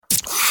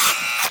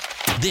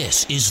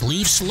This is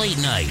Leafs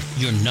Late Night,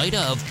 your night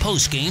of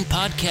post-game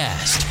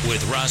podcast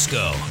with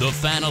Roscoe, the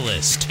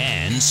Fanalist,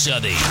 and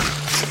Southey.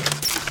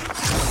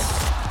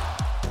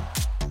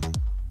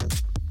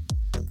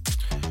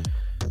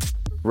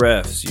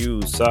 Refs,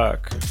 you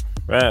suck.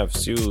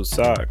 Refs, you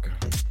suck.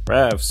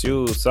 Refs,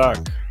 you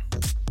suck.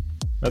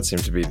 That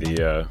seemed to be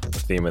the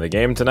theme of the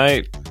game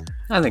tonight.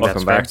 I think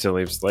Welcome that's back to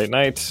Leafs Late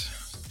Night.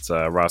 It's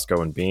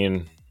Roscoe and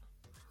Bean.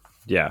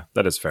 Yeah,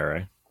 that is fair,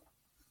 eh?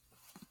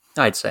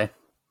 I'd say.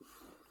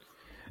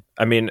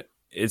 I mean,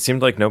 it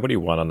seemed like nobody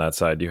won on that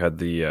side. You had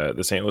the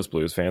St. Louis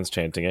Blues fans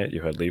chanting it.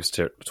 You had Leafs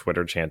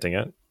Twitter chanting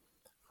it.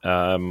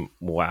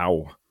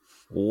 Wow,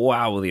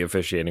 the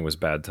officiating was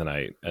bad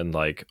tonight, and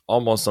like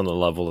almost on the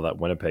level of that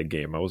Winnipeg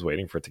game. I was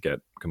waiting for it to get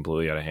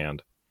completely out of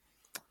hand.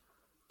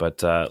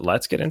 But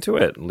let's get into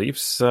it.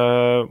 Leafs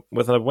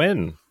with a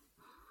win.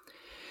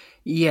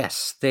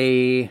 Yes,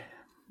 I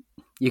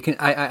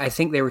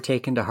think they were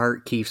taken to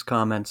heart Keefe's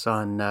comments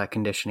on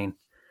conditioning.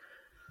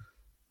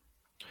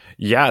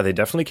 Yeah, they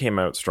definitely came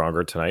out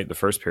stronger tonight. The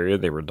first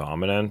period, they were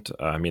dominant.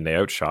 I mean, they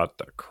outshot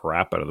the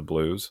crap out of the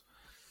Blues.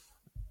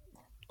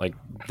 Like,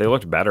 they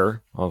looked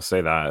better. I'll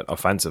say that.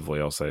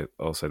 Offensively, I'll say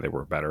they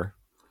were better.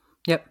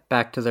 Yep,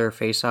 back to their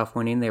face-off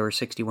winning. They were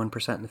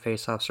 61% in the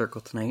face-off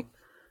circle tonight.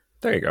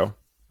 There you go.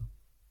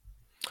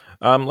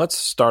 Let's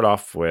start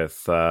off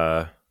with...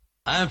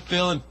 I'm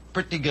feeling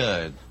pretty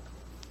good.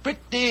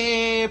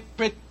 Pretty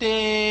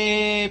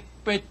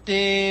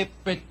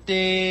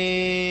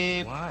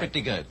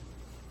good.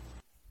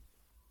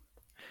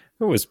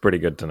 Who was pretty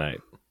good tonight?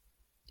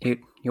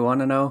 You want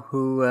to know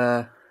who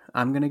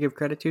I'm going to give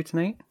credit to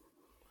tonight?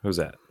 Who's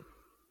that?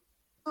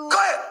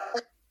 Quiet!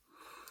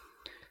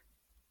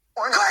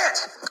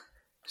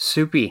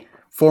 Soupy.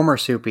 Former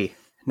Soupy.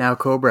 Now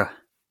Cobra.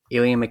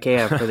 Ilya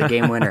Mikheyev for the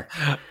game winner.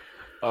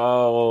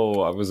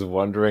 Oh, I was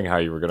wondering how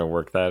you were going to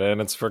work that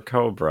in. It's for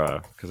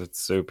Cobra, because it's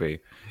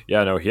Soupy.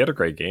 Yeah, no, he had a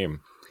great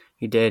game.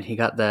 He did. He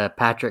got the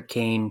Patrick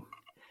Kane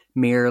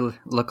mirror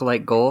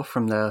lookalike goal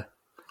from the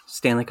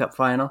Stanley Cup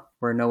final,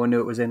 where no one knew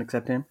it was in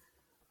except him.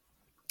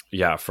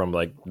 Yeah, from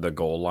like the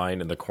goal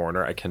line in the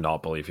corner. I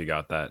cannot believe he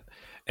got that.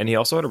 And he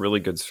also had a really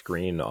good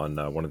screen on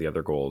one of the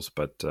other goals,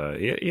 but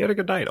he had a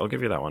good night. I'll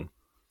give you that one.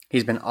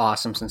 He's been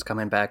awesome since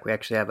coming back. We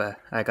actually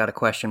I got a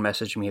question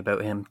messaged me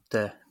about him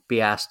to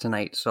be asked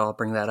tonight, so I'll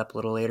bring that up a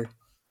little later.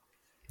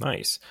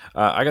 Nice.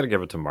 I got to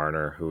give it to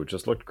Marner, who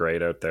just looked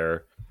great out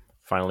there.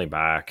 Finally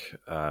back.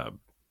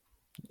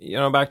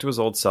 Back to his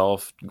old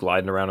self,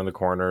 gliding around in the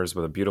corners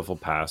with a beautiful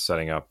pass,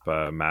 setting up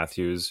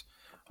Matthews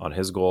on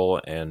his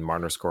goal and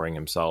Marner scoring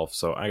himself.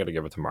 So I got to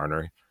give it to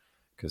Marner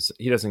because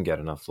he doesn't get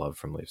enough love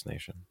from Leafs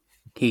Nation.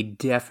 He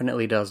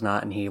definitely does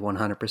not, and he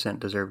 100%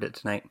 deserved it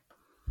tonight.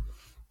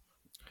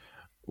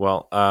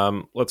 Well,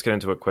 let's get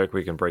into it quick.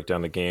 We can break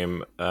down the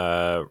game.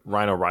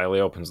 Ryan O'Reilly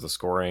opens the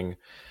scoring.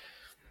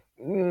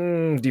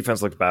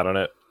 Defense looked bad on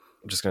it.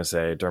 I'm just going to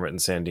say Dermott and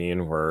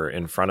Sandin were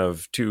in front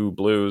of two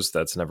Blues.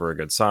 That's never a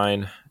good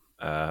sign.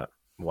 1-0.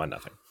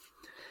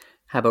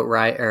 How about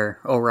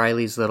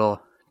O'Reilly's little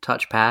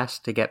touch pass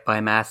to get by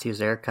Matthews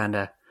there?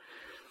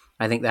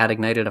 I think that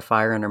ignited a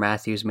fire under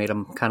Matthews, made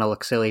him kind of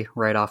look silly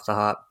right off the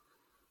hop.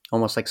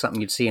 Almost like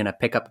something you'd see in a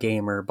pickup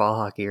game or ball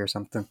hockey or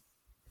something.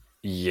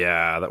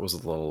 Yeah, that was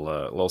a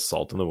little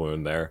salt in the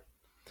wound there.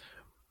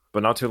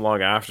 But not too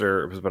long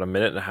after, it was about a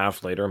minute and a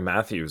half later,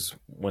 Matthews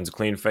wins a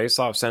clean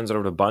faceoff, sends it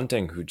over to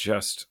Bunting, who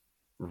just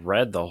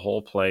read the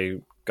whole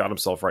play, got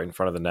himself right in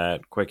front of the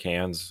net, quick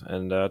hands,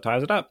 and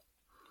ties it up.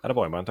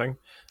 Attaboy, Bunting.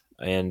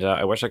 And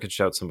I wish I could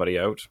shout somebody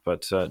out,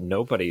 but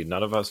nobody,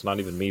 none of us, not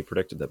even me,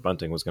 predicted that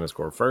Bunting was going to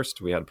score first.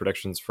 We had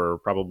predictions for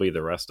probably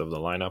the rest of the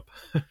lineup.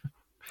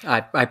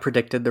 I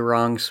predicted the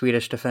wrong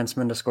Swedish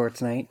defenseman to score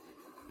tonight.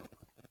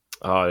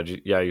 Oh,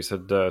 you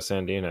said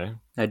Sandin, eh?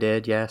 I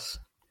did, yes.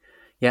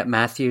 Yeah,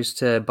 Matthews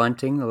to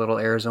Bunting, a little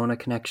Arizona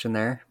connection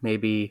there.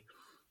 Maybe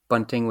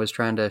Bunting was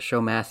trying to show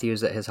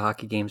Matthews that his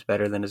hockey game's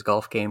better than his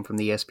golf game from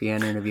the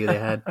ESPN interview they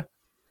had.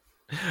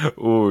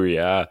 Oh,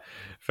 yeah.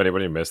 If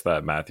anybody missed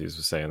that, Matthews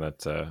was saying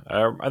that,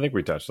 I think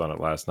we touched on it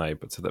last night,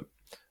 but so that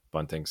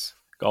Bunting's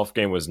golf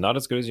game was not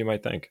as good as you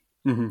might think.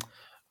 Mm-hmm.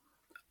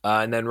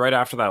 And then right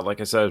after that, like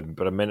I said,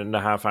 about a minute and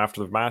a half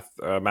after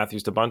the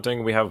Matthews to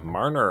Bunting, we have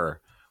Marner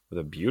with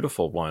a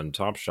beautiful one,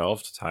 top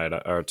shelf to tie it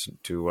or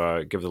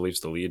to give the Leafs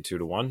the lead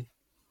 2-1.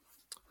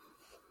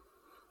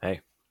 Hey,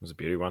 it was a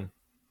beauty one.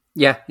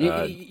 Yeah,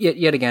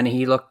 yet again,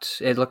 it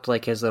looked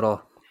like his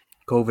little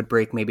COVID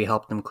break maybe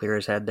helped him clear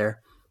his head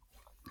there.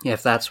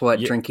 If that's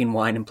what drinking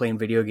wine and playing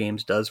video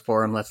games does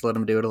for him, let's let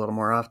him do it a little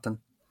more often.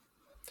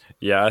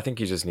 Yeah, I think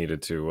he just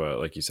needed to,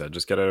 like you said,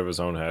 just get out of his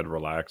own head,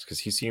 relax, because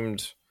he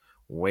seemed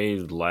way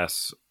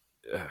less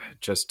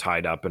just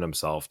tied up in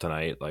himself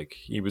tonight. Like,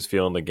 he was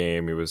feeling the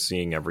game, he was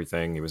seeing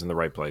everything, he was in the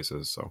right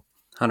places. So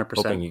 100%.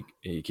 Hoping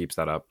he keeps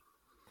that up.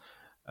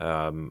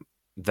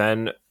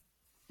 Then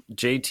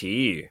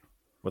JT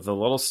with a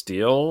little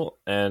steal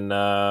and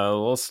a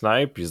little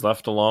snipe. He's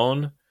left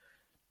alone.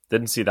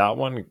 Didn't see that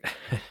one.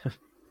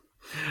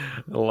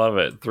 I love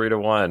it.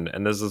 3-1.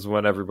 And this is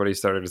when everybody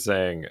started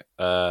saying,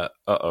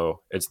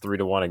 it's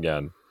 3-1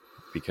 again.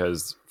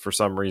 Because for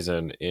some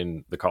reason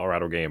in the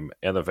Colorado game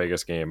and the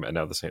Vegas game and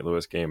now the St.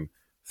 Louis game,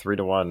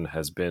 3-1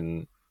 has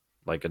been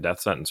like a death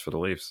sentence for the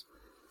Leafs.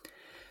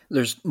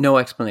 There's no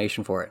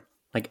explanation for it.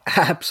 Like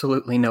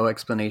absolutely no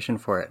explanation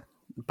for it.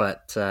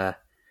 But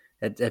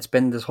it's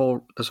been this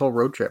whole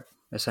road trip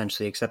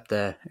essentially, except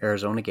the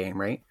Arizona game,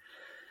 right?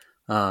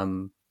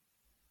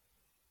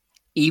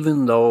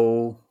 Even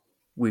though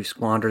we've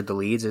squandered the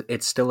leads,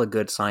 it's still a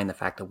good sign, the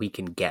fact that we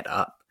can get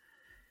up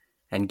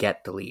and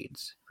get the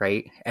leads,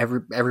 right?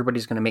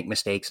 Everybody's going to make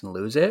mistakes and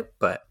lose it,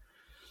 but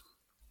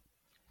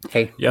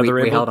hey,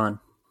 we held on.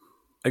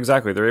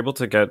 Exactly. They're able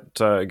to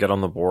get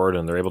on the board,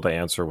 and they're able to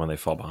answer when they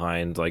fall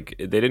behind. Like,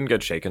 they didn't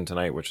get shaken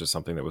tonight, which is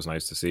something that was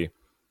nice to see.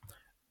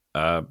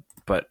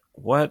 But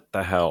what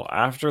the hell?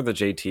 After the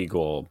JT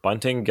goal,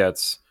 Bunting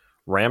gets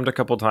rammed a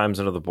couple times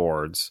into the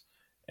boards,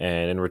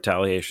 and in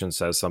retaliation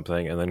says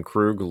something, and then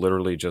Krug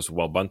literally just,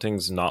 while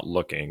Bunting's not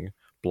looking,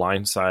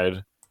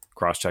 blindside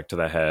cross-check to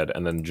the head,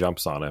 and then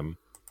jumps on him.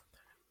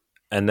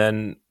 And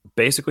then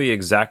basically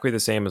exactly the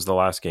same as the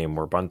last game,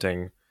 where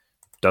Bunting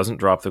doesn't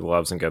drop the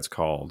gloves and gets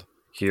called.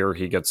 Here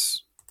he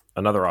gets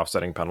another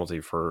offsetting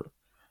penalty for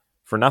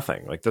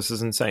nothing. Like, this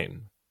is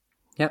insane.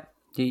 Yep.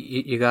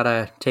 You got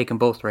to take them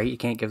both, right? You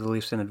can't give the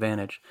Leafs an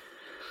advantage.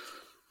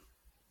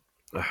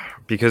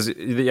 Because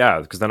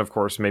then, of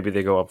course, maybe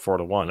they go up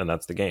 4-1, and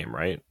that's the game,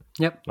 right?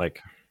 Yep.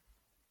 Like,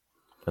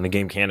 and the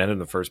game can't end in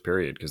the first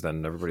period, because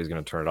then everybody's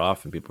going to turn it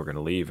off, and people are going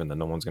to leave, and then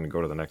no one's going to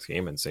go to the next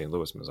game in St.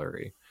 Louis,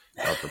 Missouri.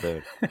 God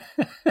forbid.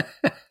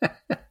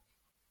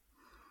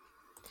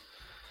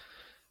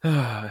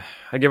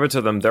 I give it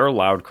to them. They're a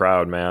loud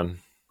crowd, man.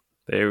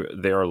 They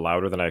are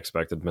louder than I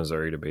expected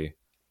Missouri to be.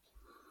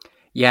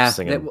 Yeah.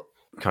 Singing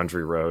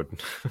Country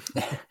Road.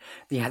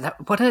 Yeah,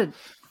 that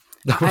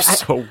was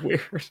so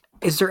weird.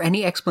 Is there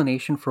any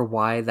explanation for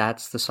why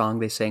that's the song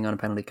they sing on a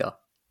penalty kill?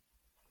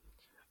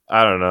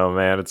 I don't know,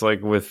 man. It's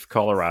like with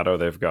Colorado,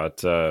 they've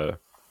got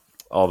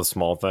all the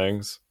small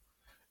things.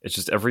 It's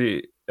just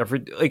every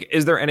like,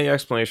 is there any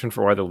explanation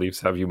for why the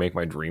Leafs have "You Make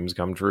My Dreams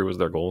Come True" as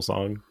their goal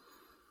song?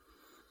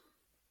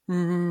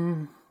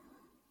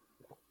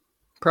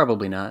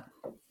 Probably not.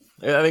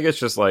 I think it's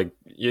just like,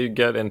 you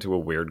get into a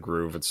weird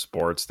groove. It's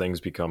sports.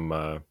 Things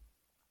become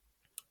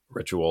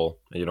ritual,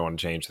 and you don't want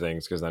to change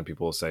things, because then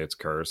people will say it's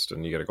cursed,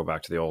 and you got to go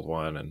back to the old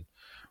one, and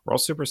we're all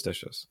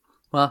superstitious.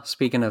 Well,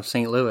 speaking of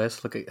St.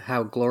 Louis, look at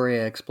how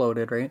Gloria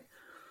exploded, right?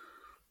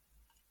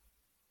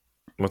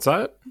 What's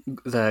that?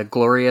 The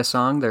Gloria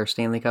song, their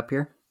Stanley Cup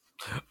year.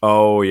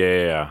 Oh,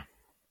 yeah.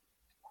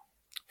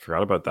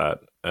 Forgot about that.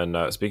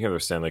 And speaking of their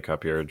Stanley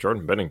Cup year,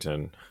 Jordan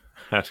Binnington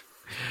had...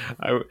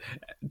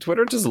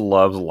 Twitter just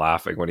loves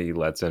laughing when he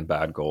lets in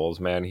bad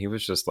goals, man. He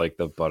was just like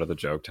the butt of the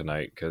joke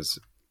tonight, because,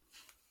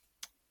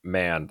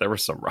 man, there were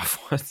some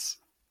rough ones.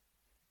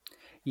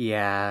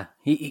 Yeah.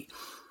 He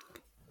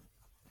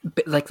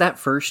like, that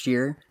first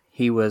year,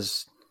 he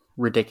was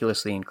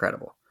ridiculously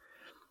incredible.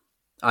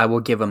 I will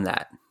give him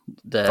that.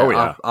 The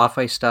off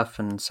ice stuff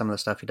and some of the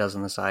stuff he does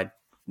on the side,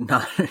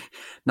 not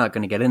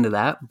going to get into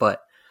that,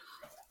 but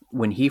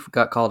when he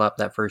got called up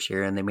that first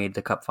year and they made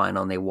the cup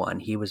final and they won,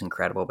 he was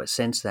incredible. But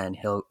since then,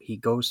 he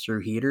goes through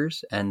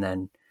heaters, and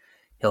then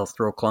he'll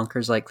throw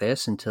clunkers like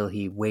this until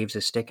he waves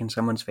a stick in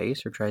someone's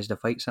face or tries to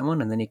fight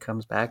someone, and then he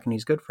comes back and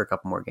he's good for a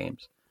couple more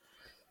games.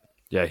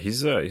 Yeah,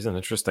 he's an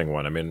interesting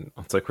one. I mean,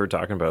 it's like we were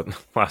talking about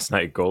last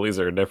night. Goalies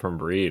are a different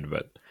breed,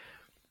 but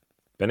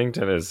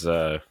Binnington is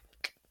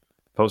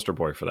poster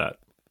boy for that.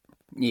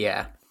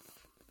 Yeah.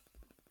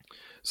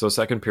 So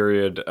second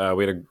period,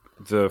 we had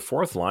the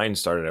fourth line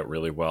started out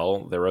really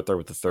well. They were out there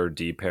with the third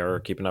D pair,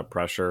 keeping up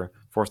pressure,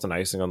 forced an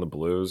icing on the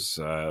Blues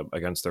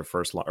against their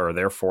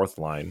their fourth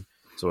line.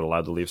 So it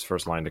allowed the Leafs'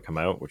 first line to come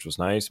out, which was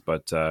nice,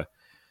 but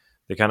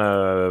they kind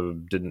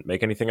of didn't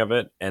make anything of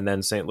it. And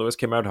then St. Louis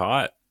came out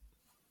hot,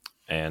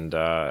 and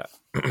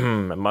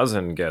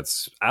Muzzin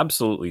gets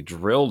absolutely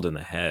drilled in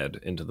the head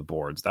into the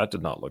boards. That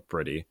did not look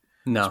pretty.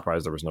 No. I'm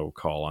surprised there was no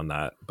call on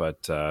that,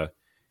 but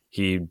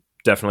he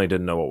definitely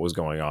didn't know what was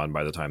going on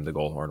by the time the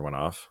goal horn went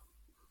off.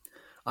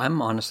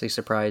 I'm honestly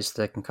surprised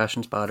the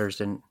concussion spotters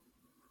didn't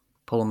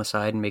pull him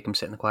aside and make him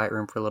sit in the quiet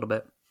room for a little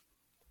bit.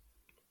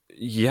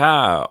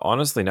 Yeah,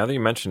 honestly, now that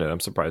you mention it, I'm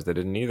surprised they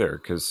didn't either,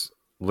 because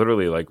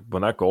literally, like,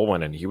 when that goal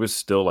went in, he was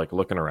still like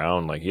looking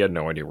around, like he had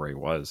no idea where he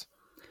was.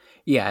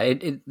 Yeah,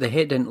 the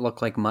hit didn't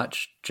look like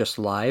much just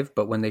live,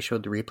 but when they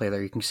showed the replay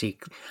there, you can see.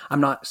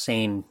 I'm not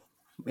saying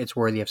it's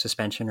worthy of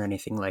suspension or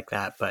anything like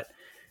that, but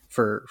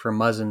for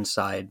Muzzin's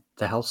side,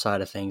 the health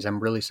side of things, I'm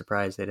really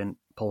surprised they didn't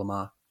pull him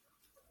off.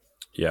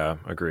 Yeah,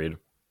 agreed.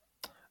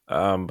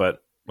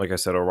 But like I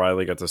said,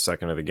 O'Reilly got the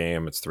second of the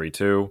game. It's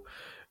 3-2.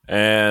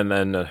 And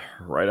then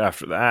right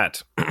after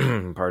that,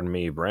 pardon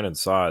me, Brandon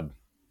Saad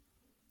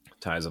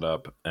ties it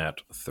up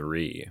at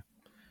 3.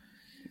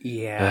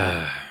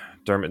 Yeah.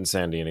 Dermott and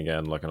Sandin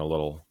again looking a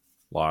little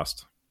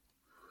lost.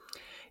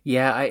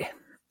 Yeah,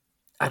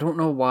 I don't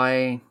know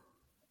why.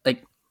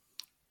 Like,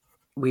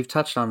 we've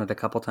touched on it a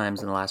couple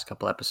times in the last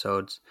couple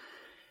episodes.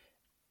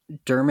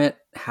 Dermott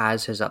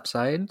has his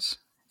upsides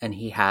and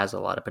he has a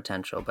lot of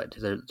potential, but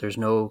there's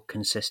no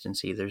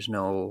consistency. There's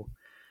no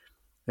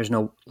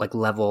like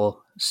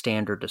level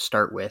standard to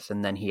start with,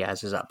 and then he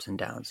has his ups and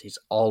downs. He's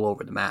all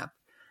over the map.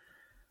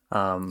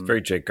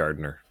 Very Jake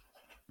Gardner.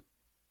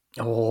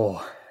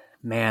 Oh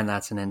man,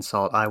 that's an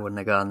insult. I wouldn't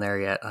have gone there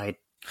yet. I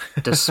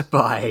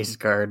despise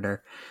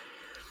Gardner.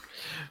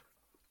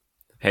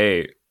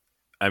 Hey,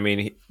 I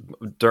mean,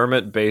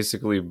 Dermott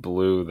basically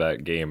blew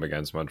that game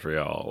against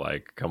Montreal.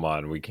 Like, come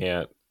on, we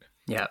can't.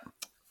 Yeah.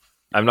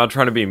 I'm not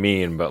trying to be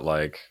mean, but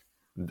like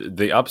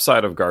the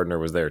upside of Gardner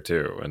was there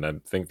too, and I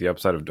think the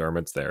upside of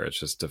Dermott's there. It's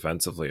just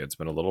defensively, it's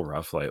been a little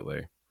rough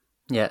lately.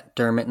 Yeah,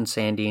 Dermott and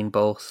Sandin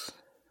both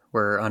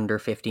were under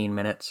 15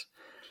 minutes.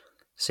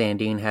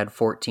 Sandin had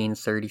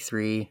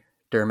 14:33,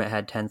 Dermott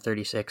had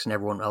 10:36, and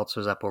everyone else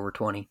was up over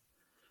 20.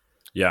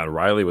 Yeah, and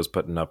Riley was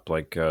putting up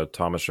like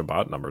Thomas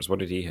Chabot numbers. What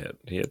did he hit?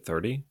 He hit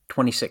 30?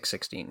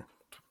 26-16.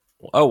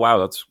 Oh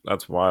wow,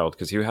 that's wild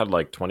because he had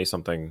like 20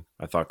 something.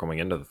 I thought going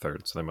into the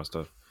third, so they must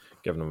have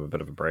given him a bit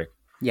of a break.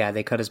 Yeah,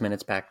 they cut his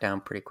minutes back down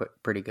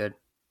pretty good.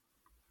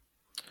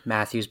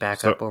 Matthews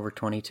back up over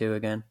 22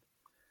 again.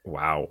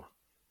 Wow.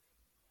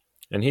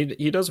 And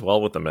he does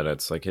well with the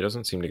minutes. Like, he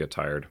doesn't seem to get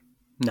tired.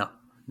 No.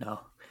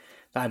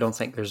 I don't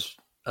think there's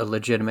a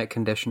legitimate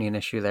conditioning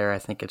issue there. I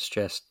think it's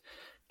just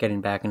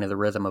getting back into the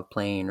rhythm of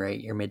playing, right?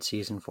 Your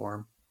mid-season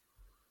form.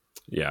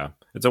 Yeah.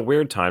 It's a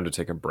weird time to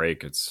take a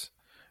break. It's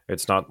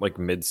not like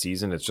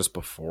mid-season. It's just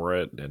before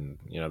it. And,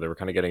 they were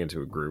kind of getting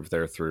into a groove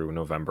there through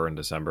November and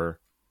December.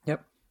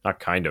 Yep. Not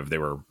kind of. They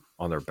were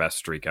on their best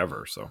streak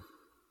ever, so.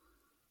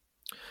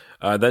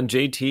 Then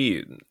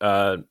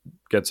JT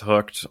gets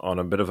hooked on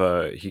a bit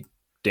of he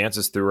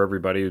dances through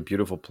everybody,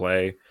 beautiful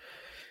play.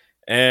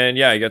 And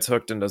yeah, he gets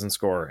hooked and doesn't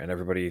score, and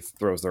everybody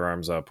throws their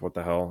arms up. What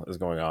the hell is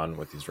going on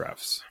with these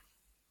refs?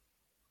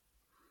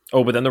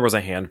 Oh, but then there was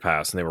a hand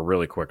pass, and they were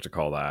really quick to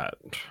call that.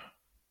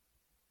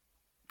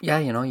 Yeah,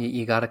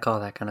 you got to call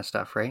that kind of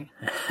stuff, right?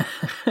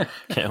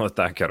 Can't let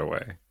that get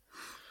away.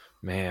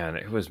 Man,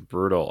 it was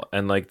brutal.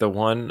 And like the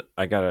one,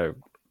 I gotta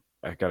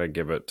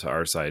give it to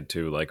our side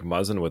too. Like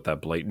Muzzin with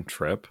that blatant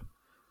trip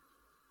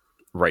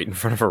right in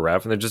front of a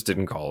ref, and they just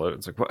didn't call it.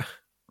 It's like, what?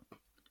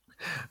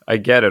 I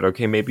get it.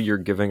 Okay, maybe you're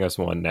giving us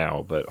one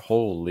now, but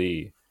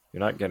holy,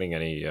 you're not getting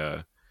any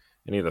of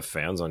the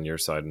fans on your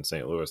side in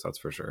St. Louis. That's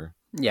for sure.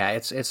 Yeah,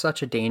 it's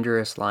such a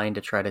dangerous line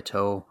to try to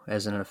toe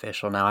as an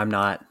official. Now, I'm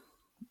not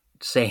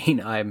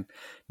saying I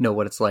know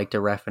what it's like to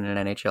ref in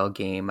an NHL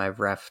game. I've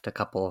reffed a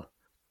couple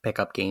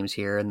pickup games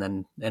here and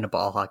then in a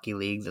ball hockey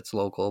league that's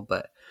local,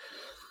 but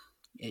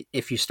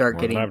if you start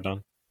More getting than I've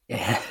done.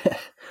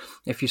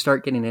 if you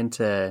start getting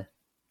into,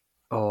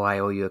 I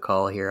owe you a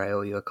call here, I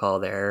owe you a call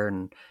there,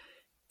 and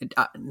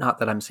not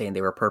that I'm saying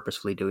they were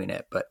purposefully doing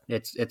it, but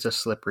it's a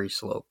slippery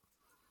slope.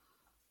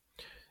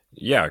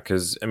 Yeah,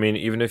 because I mean,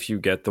 even if you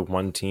get the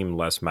one team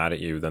less mad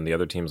at you, then the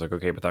other team's like,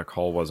 okay, but that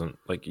call wasn't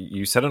like,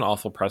 you set an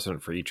awful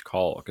precedent for each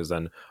call, because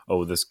then,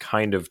 this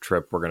kind of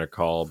trip we're going to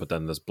call, but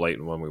then this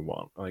blatant one we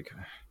want. Like,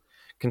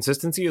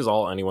 consistency is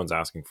all anyone's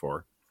asking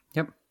for.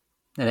 Yep,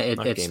 and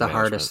it's the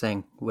hardest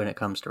thing when it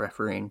comes to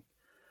refereeing.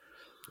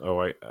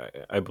 Oh,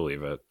 I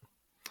believe it.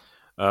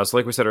 So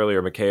like we said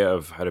earlier,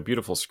 Mikheyev had a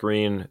beautiful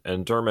screen,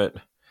 and Dermott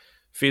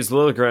feeds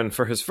Liljegren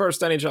for his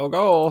first NHL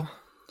goal.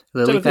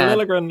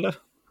 Liljegren,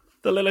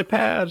 the lily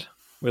pad.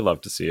 We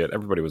love to see it.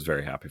 Everybody was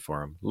very happy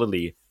for him.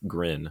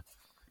 Liljegren.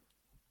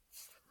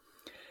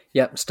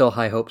 Yep, still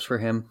high hopes for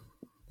him.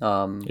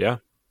 Yeah.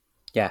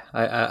 Yeah,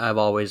 I've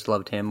always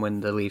loved him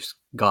when the Leafs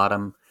got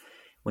him,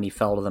 when he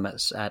fell to them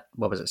at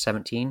what was it,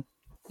 17?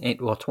 In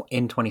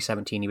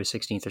 2017, he was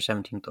 16th or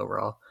 17th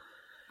overall.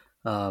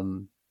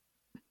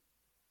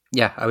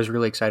 Yeah, I was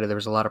really excited. There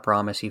was a lot of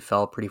promise. He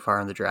fell pretty far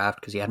in the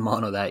draft because he had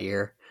mono that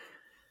year.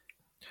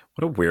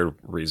 What a weird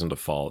reason to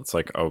fall. It's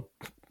like,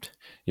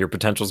 your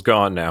potential's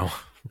gone now.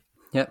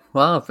 Yeah,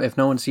 well, if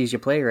no one sees you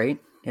play, right?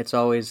 It's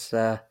always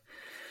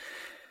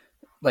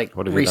like,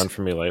 what have you done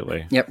for me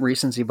lately? Yep,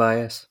 recency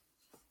bias.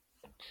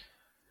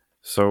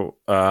 So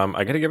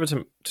I got to give it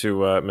to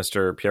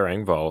Mr. Pierre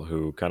Engvall,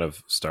 who kind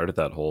of started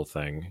that whole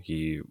thing.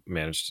 He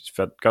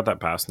got that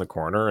pass in the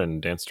corner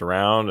and danced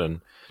around and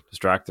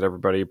distracted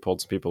everybody,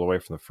 pulled some people away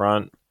from the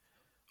front,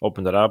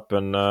 opened it up,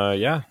 and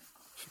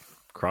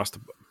crossed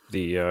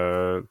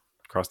the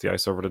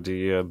ice over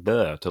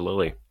to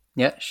Lily.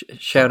 Yeah,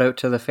 shout out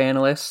to the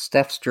fanalists.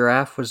 Steph's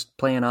giraffe was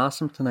playing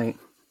awesome tonight.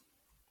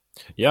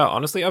 Yeah,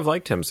 honestly, I've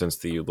liked him since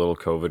the little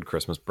COVID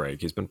Christmas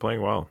break. He's been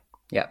playing well.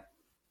 Yeah.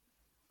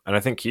 And I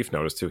think Keefe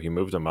noticed too. He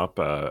moved him up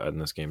in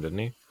this game, didn't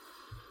he?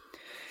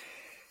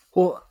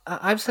 Well,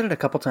 I've said it a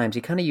couple times.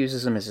 He kind of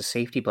uses him as a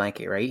safety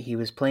blanket, right? He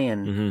was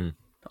playing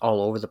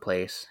all over the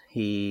place.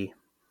 He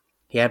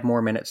had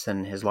more minutes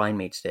than his line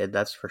mates did,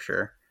 that's for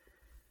sure.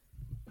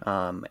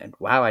 And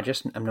wow,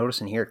 I'm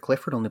noticing here,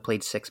 Clifford only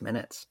played 6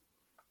 minutes.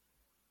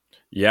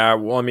 Yeah,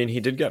 well, I mean, he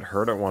did get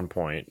hurt at one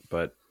point,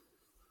 but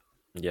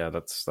yeah,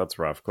 that's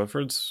rough.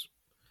 Clifford's,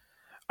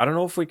 I don't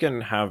know if we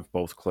can have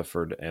both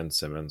Clifford and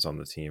Simmons on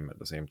the team at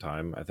the same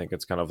time. I think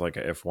it's kind of like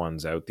if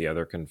one's out, the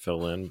other can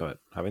fill in. But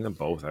having them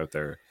both out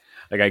there,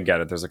 like I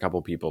get it. There's a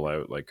couple people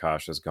out, like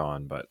Kosh is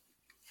gone, but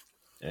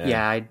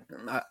Yeah,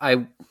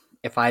 I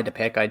if I had to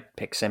pick, I'd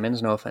pick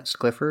Simmons. No offense to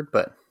Clifford,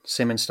 but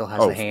Simmons still has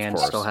the Of hand,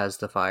 course. still has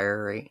the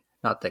fire, right?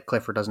 Not that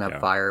Clifford doesn't have Yeah.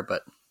 fire,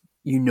 but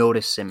you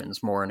notice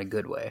Simmons more in a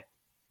good way.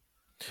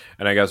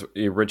 And I guess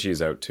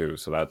Richie's out too,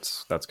 so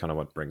that's kind of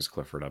what brings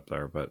Clifford up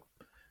there. But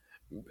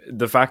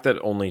the fact that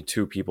only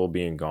 2 people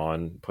being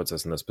gone puts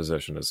us in this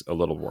position is a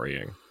little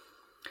worrying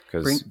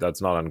because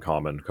that's not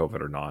uncommon,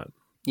 COVID or not.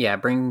 Yeah,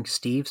 bring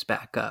Steves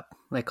back up.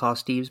 Like call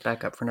Steves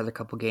back up for another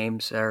couple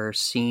games, or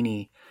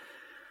Cini,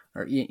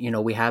 or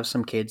we have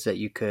some kids that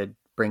you could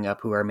bring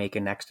up who are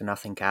making next to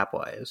nothing cap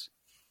wise.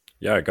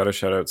 Yeah, I got to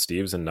shout out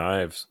Steves and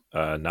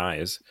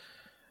Nyes.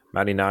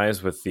 Matty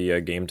Nyes with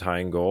the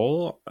game-tying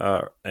goal,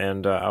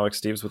 and Alex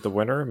Steves with the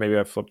winner. Maybe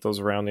I flipped those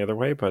around the other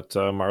way, but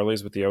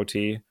Marley's with the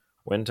OT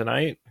win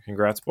tonight.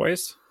 Congrats,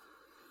 boys.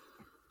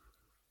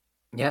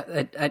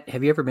 Yeah,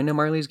 have you ever been to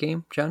Marley's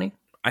game, Johnny?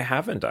 I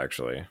haven't,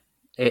 actually.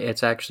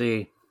 It's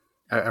actually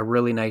a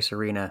really nice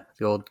arena,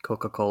 the old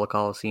Coca-Cola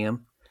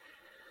Coliseum.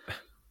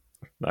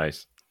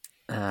 Nice.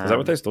 Is that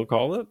what they still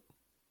call it?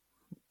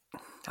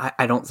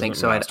 I don't think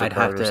so. I'd have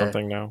MasterCard to or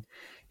something now.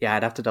 Yeah,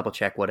 I'd have to double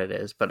check what it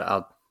is, but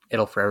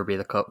it'll forever be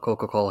the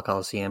Coca-Cola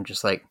Coliseum,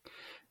 just like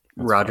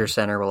Rogers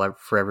Center will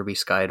forever be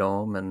Sky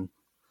Dome, and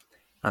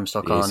I'm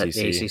still calling it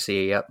the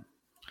ACC. Yep.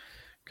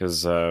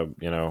 Because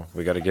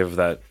we got to give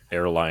that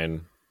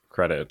airline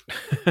credit.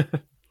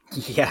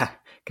 Yeah,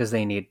 because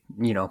they need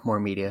more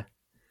media.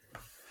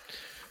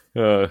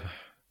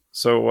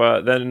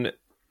 So then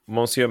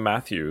Monsieur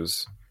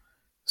Matthews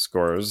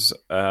scores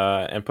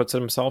and puts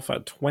himself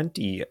at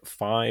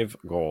 25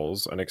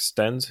 goals and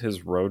extends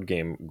his road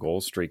game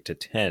goal streak to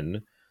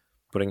 10,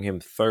 putting him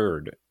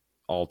 3rd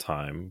all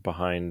time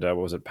behind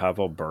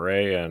Pavel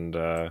Bure and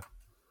who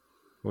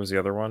was the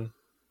other one?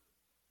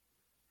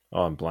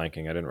 Oh, I'm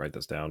blanking. I didn't write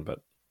this down, but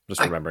just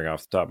remembering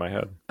off the top of my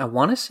head. I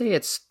want to say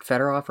it's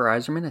Fedorov or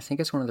Yzerman. I think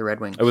it's one of the Red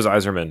Wings. It was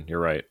Yzerman.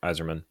 You're right,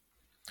 Yzerman.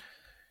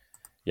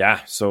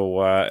 Yeah,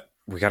 so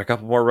we got a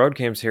couple more road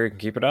games here. You can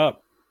keep it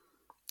up.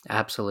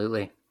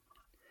 Absolutely.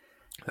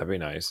 That'd be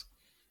nice.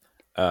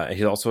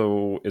 He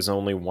also is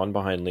only 1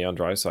 behind Leon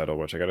Draisaitl,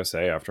 which I got to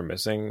say, after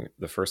missing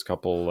the first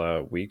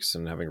couple weeks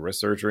and having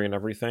wrist surgery and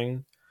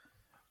everything,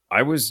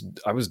 I was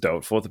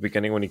doubtful at the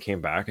beginning when he came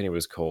back and he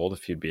was cold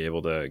if he'd be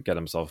able to get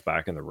himself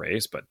back in the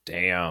race. But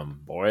damn,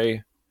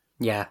 boy,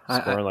 yeah,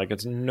 scoring like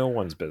it's no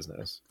one's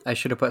business. I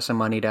should have put some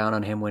money down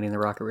on him winning the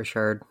Rocket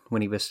Richard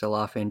when he was still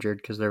off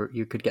injured, because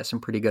you could get some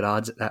pretty good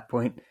odds at that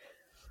point.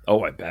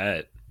 Oh, I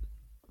bet.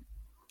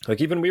 Like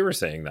even we were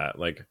saying that.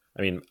 Like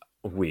I mean,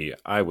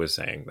 I was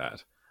saying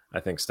that. I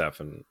think Steph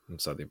and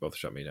Southey both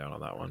shut me down on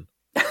that one.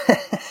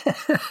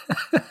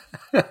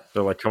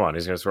 They're like, "Come on,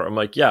 he's gonna score." I'm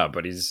like, "Yeah,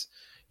 but he's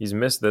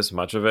missed this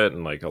much of it,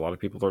 and like a lot of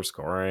people are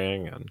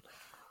scoring, and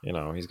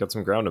he's got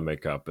some ground to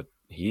make up, but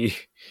he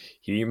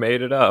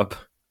made it up."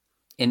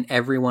 In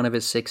every one of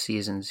his 6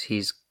 seasons,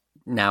 he's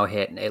now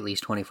hit at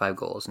least 25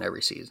 goals in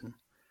every season.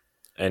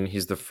 And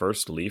he's the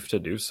first Leaf to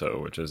do so,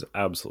 which is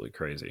absolutely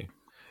crazy.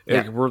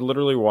 Yeah. Like, we're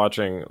literally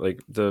watching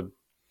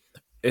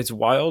it's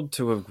wild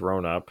to have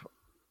grown up.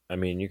 I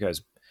mean, you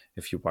guys,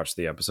 if you watched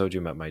the episode,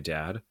 you met my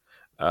dad.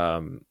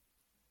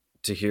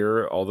 To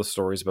hear all the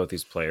stories about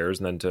these players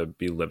and then to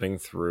be living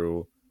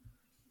through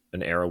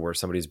an era where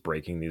somebody's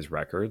breaking these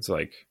records,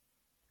 like,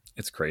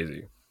 it's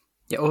crazy.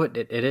 Yeah,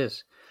 it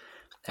is.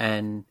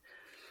 And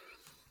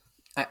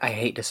I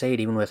hate to say it,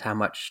 even with how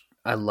much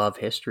I love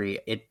history,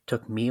 it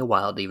took me a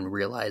while to even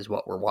realize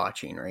what we're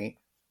watching, right?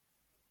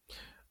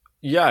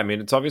 Yeah, I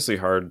mean, it's obviously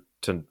hard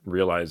to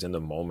realize in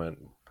the moment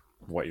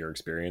what you're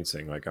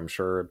experiencing. Like, I'm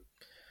sure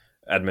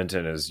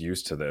Edmonton is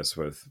used to this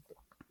with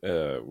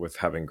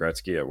having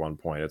Gretzky at one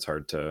point. It's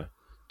hard to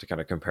kind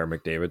of compare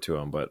McDavid to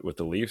him, but with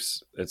the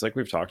Leafs, it's like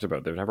we've talked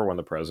about. They've never won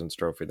the President's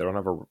Trophy. They don't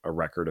have a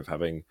record of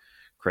having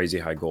crazy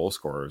high goal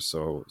scorers.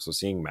 So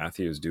seeing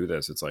Matthews do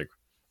this, it's like,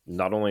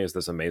 not only is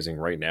this amazing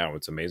right now,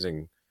 it's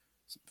amazing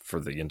for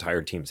the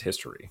entire team's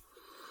history.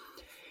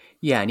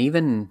 Yeah, and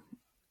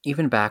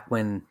even back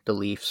when the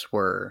Leafs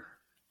were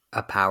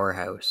a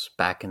powerhouse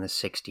back in the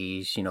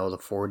 60s, the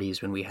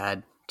 40s, when we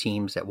had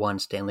teams that won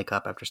Stanley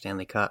Cup after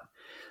Stanley Cup.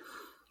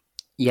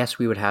 Yes,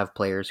 we would have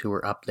players who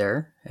were up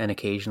there, and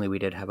occasionally we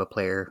did have a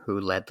player who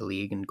led the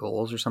league in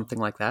goals or something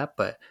like that,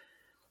 but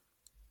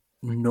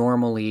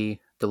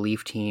normally the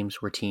Leaf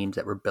teams were teams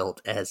that were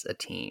built as a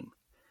team.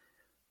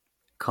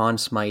 Conn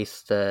Smythe,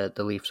 the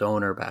Leafs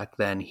owner back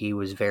then, he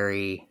was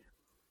very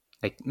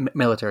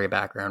military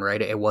background,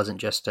 right? It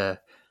wasn't just a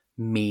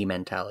me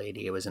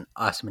mentality, it was an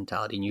us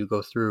mentality. And you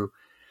go through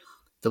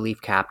the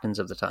Leaf captains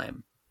of the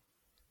time,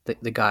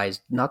 the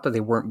guys, not that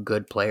they weren't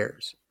good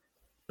players,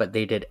 but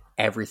they did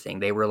everything.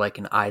 They were like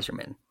an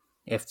Yzerman.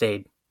 If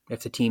the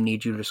team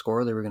needs you to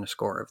score, they were going to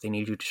score. If they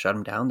need you to shut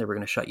them down, they were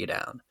going to shut you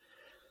down.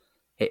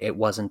 It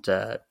wasn't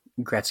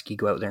Gretzky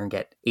go out there and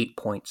get 8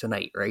 points a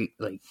night, right?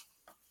 Like,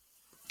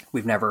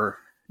 we've never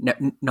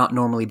not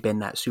normally been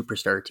that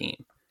superstar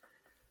team.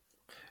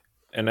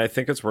 And I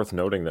think it's worth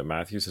noting that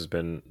Matthews has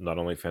been not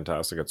only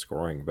fantastic at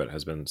scoring, but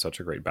has been such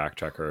a great back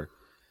checker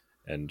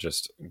and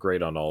just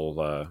great on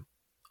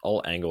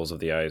all angles of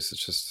the ice.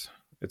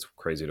 It's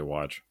crazy to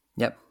watch.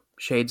 Yep.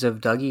 Shades of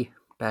Dougie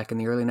back in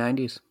the early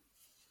 90s.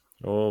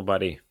 Oh,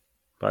 buddy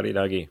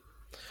Dougie.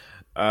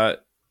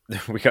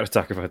 We got to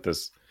talk about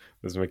this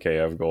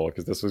Mikheyev goal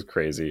because this was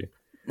crazy.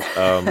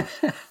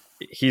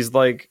 He's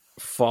like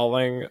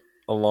falling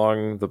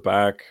along the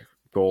back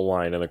goal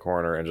line in the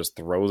corner and just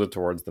throws it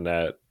towards the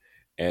net,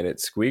 and it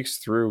squeaks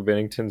through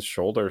Binnington's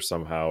shoulder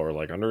somehow, or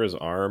like under his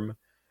arm,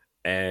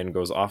 and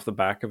goes off the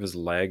back of his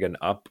leg and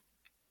up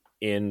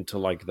into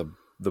like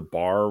the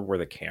bar where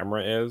the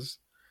camera is.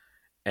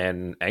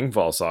 And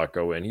Engvall saw it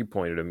go in. He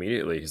pointed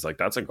immediately. He's like,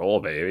 "That's a goal,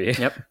 baby."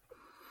 Yep.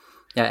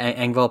 Yeah,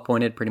 Engvall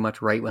pointed pretty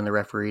much right when the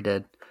referee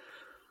did.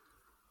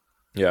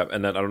 Yeah,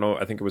 and then I don't know.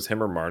 I think it was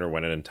him or Marner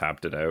went in and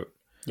tapped it out.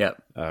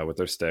 Yep. With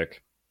their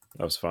stick.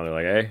 I was finally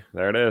like, "Hey,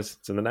 there it is.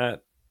 It's in the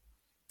net."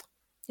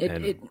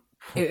 It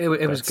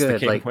was good. The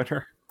game like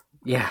winner.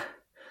 Yeah,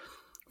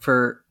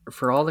 for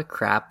all the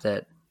crap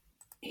that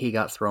he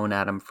got thrown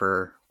at him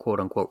for quote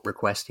unquote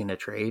requesting a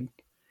trade,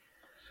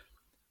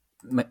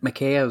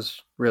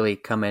 Mikheyev's really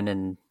come in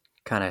and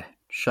kind of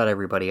shut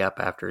everybody up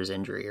after his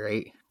injury,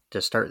 right?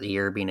 To start the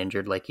year being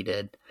injured like he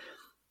did,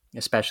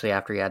 especially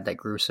after he had that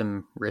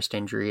gruesome wrist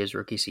injury his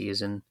rookie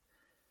season.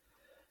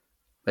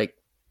 Like,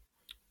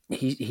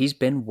 he's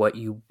been what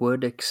you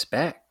would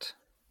expect.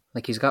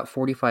 Like, he's got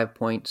 45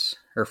 points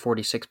or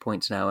 46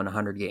 points now in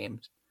 100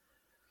 games.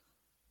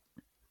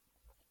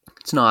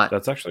 It's not...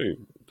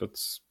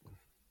 That's...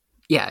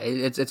 Yeah,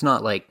 it's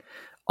not like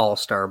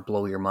all-star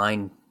blow your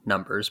mind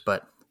numbers,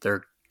 but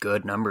they're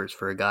good numbers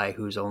for a guy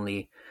who's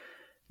only,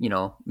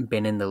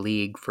 been in the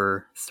league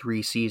for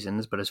 3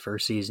 seasons, but his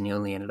first season he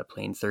only ended up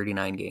playing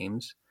 39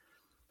 games.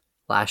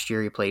 Last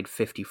year he played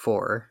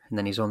 54, and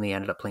then he's only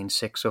ended up playing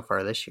 6 so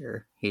far this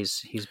year.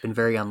 He's been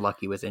very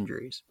unlucky with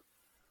injuries.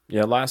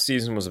 Yeah, last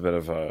season was a bit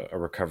of a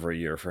recovery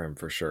year for him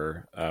for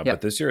sure.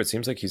 But this year it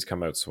seems like he's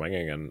come out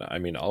swinging, and I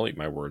mean, I'll eat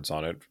my words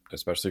on it,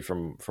 especially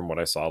from what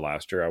I saw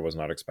last year. I was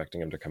not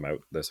expecting him to come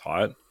out this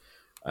hot.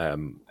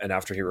 And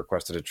after he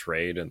requested a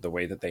trade and the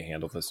way that they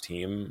handled this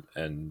team,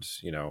 and,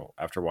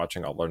 after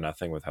watching All or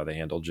Nothing with how they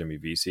handled Jimmy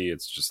Vesey,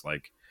 it's just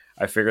like,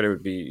 I figured it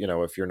would be,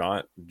 if you're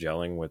not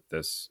gelling with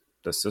this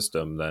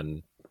system,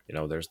 then,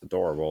 there's the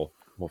door.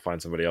 We'll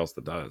find somebody else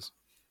that does.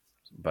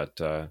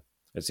 But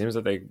it seems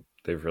that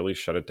they've really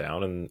shut it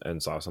down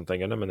and saw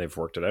something in him, and they've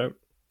worked it out.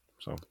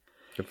 So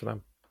good for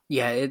them.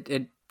 Yeah,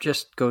 it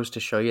just goes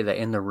to show you that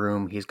in the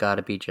room, he's got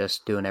to be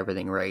just doing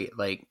everything right.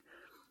 Like,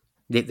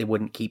 they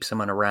wouldn't keep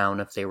someone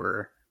around if they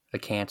were a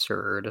cancer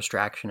or a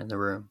distraction in the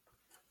room.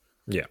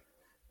 Yeah.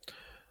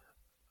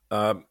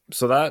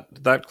 So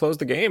that closed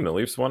the game. The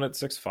Leafs won at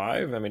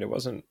 6-5. I mean, it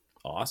wasn't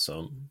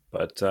awesome,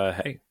 but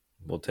hey,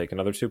 we'll take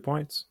another 2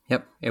 points.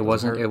 Yep, it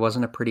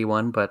wasn't a pretty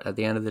one, but at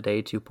the end of the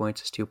day, 2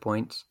 points is 2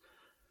 points.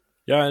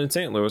 Yeah, and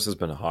St. Louis has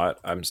been hot.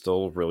 I'm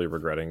still really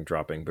regretting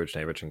dropping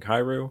Buchnevich and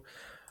Kyrou.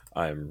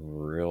 I'm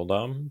real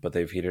dumb, but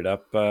they've heated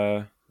up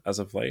as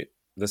of late.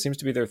 This seems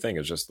to be their thing.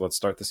 Is just let's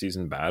start the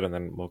season bad, and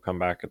then we'll come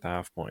back at the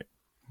half point.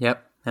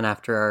 Yep, and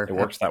after it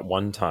works that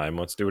one time,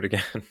 let's do it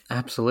again.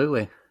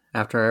 Absolutely.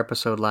 After our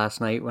episode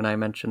last night, when I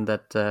mentioned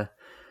that the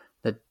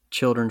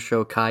children's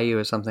show Caillou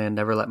is something I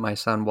never let my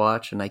son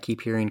watch, and I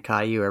keep hearing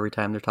Caillou every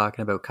time they're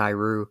talking about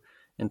Kyrou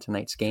in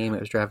tonight's game, it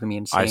was driving me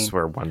insane. I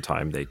swear, one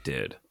time they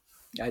did.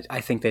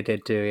 I think they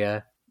did too.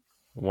 Yeah.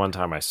 One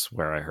time, I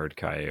swear, I heard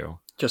Caillou.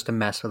 Just to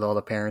mess with all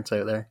the parents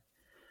out there.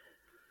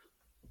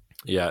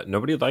 Yeah,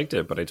 nobody liked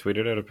it, but I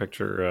tweeted out a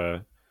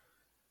picture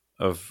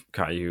of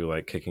Caillou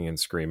like kicking and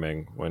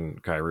screaming when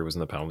Kyrie was in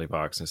the penalty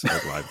box, and it's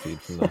like live feed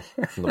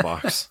from the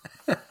box.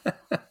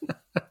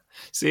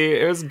 See,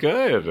 it was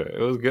good. It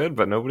was good,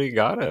 but nobody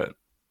got it.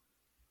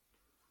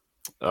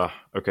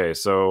 Okay,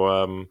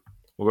 so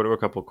we'll go to a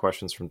couple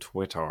questions from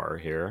Twitter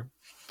here.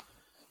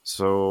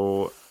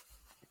 So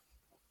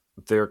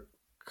they're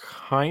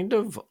kind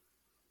of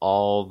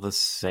all the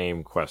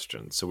same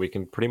questions, so we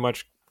can pretty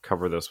much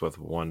cover this with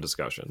one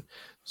discussion.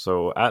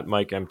 So at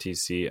Mike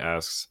MTC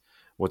asks,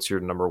 what's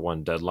your number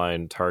one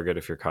deadline target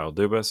if you're Kyle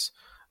Dubas?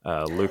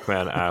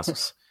 Lukeman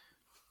asks,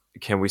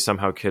 can we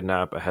somehow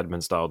kidnap a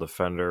Hedman style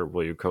defender?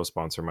 Will you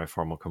co-sponsor my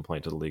formal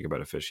complaint to the league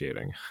about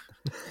officiating?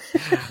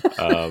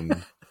 And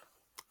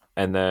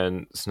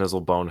then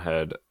Snizzle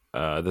Bonehead,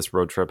 this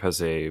road trip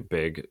has a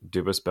big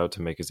Dubas about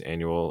to make his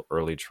annual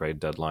early trade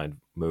deadline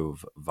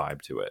move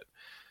vibe to it.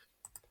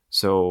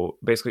 So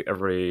basically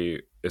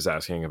everybody is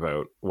asking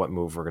about what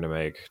move we're going to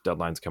make.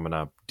 Deadline's coming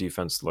up.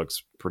 Defense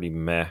looks pretty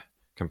meh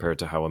compared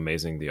to how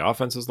amazing the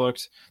offense has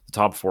looked. The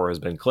top four has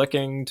been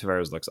clicking.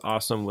 Tavares looks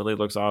awesome. Willie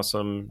looks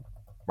awesome.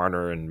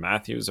 Marner and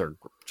Matthews are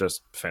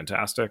just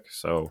fantastic.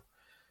 So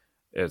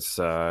it's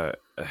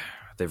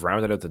they've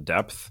rounded out the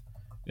depth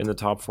in the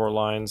top four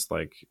lines.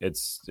 Like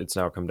it's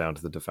now come down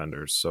to the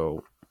defenders.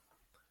 So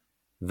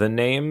the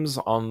names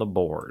on the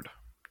board: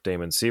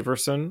 Damon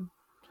Severson,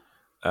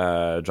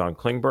 John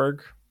Klingberg,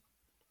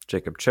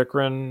 Jacob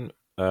Chikrin,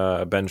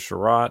 Ben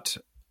Sherratt,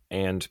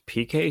 and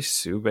PK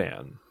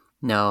Subban,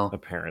 No.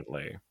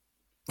 apparently.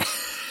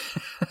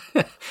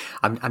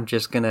 I'm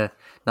just gonna,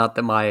 not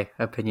that my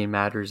opinion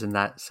matters in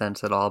that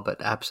sense at all, but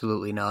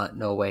absolutely not.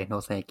 No way. No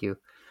thank you.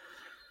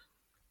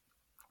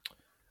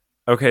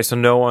 Okay, so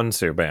no on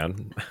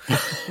Subban.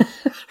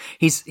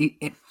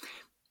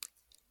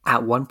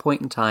 At one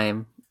point in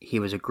time, he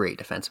was a great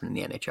defenseman in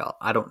the NHL.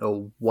 I don't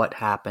know what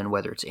happened,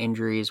 whether it's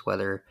injuries,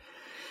 whether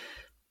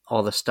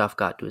all the stuff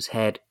got to his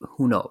head.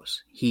 Who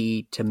knows?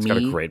 He, to He's me, got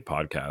a great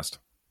podcast.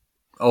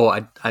 Oh,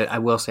 I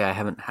will say I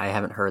haven't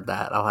heard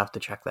that. I'll have to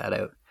check that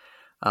out.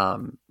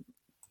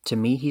 To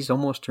me, he's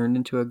almost turned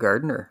into a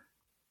gardener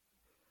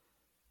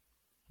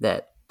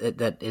that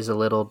is a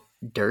little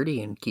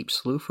dirty and keeps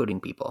slew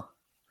footing people.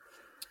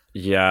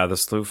 Yeah, the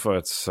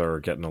Slewfoots are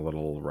getting a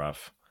little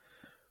rough.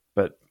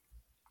 But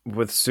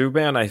with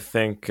Subban, I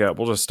think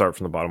we'll just start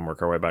from the bottom,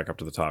 work our way back up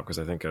to the top, because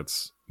I think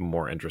it's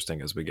more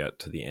interesting as we get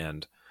to the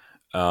end.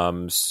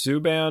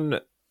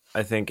 Subban,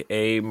 I think,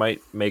 might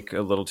make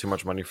a little too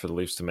much money for the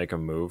Leafs to make a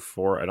move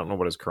for. I don't know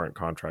what his current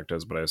contract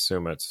is, but I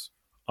assume it's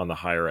on the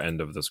higher end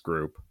of this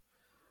group.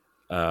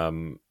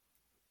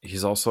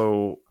 He's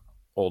also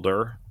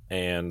older,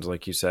 and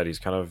like you said, he's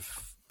kind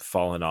of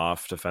fallen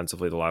off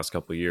defensively the last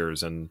couple of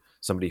years, and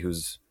somebody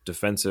who's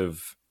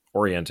defensive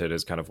oriented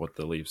is kind of what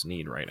the Leafs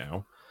need right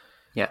now.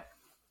 Yeah.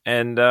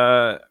 And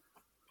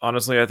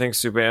honestly, I think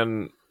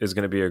Subban is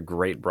going to be a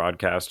great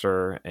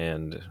broadcaster,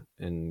 and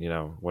in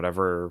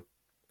whatever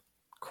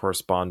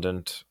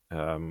correspondent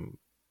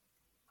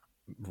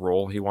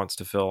role he wants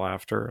to fill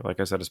after.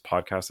 Like I said, his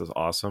podcast is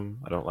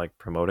awesome. I don't like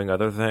promoting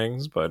other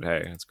things, but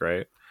hey, it's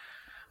great.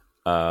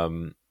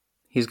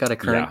 He's got a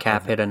current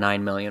cap hit of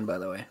 $9 million, by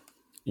the way.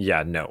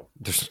 Yeah, no,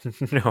 there's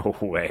no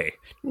way.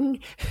 No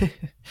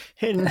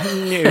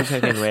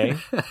fucking way.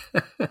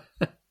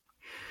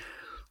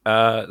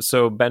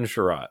 So Ben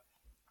Sherratt.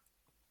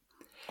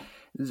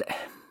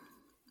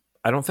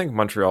 I don't think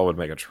Montreal would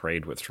make a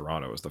trade with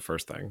Toronto is the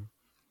first thing.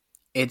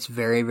 It's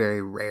very,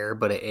 very rare,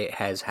 but it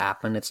has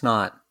happened. It's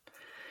not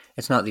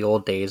the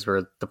old days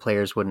where the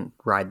players wouldn't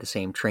ride the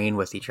same train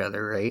with each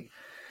other, right?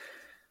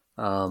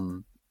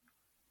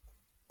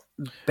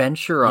 Ben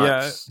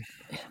Sherratt,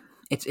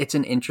 it's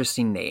an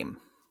interesting name.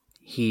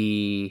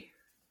 I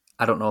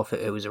don't know if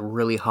it was a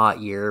really hot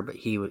year, but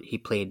he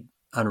played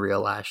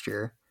unreal last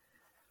year.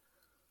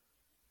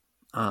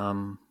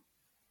 I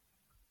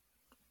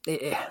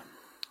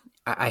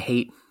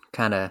hate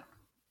kind of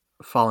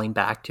falling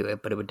back to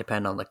it, but it would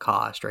depend on the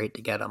cost, right,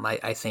 to get him.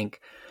 I think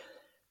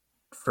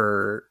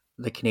for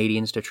the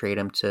Canadians to trade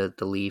him to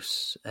the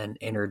Leafs, an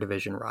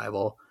interdivision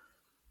rival,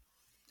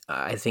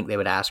 I think they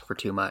would ask for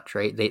too much,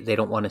 right? They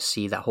don't want to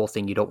see that whole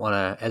thing. You don't want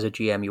to, as a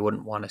GM, you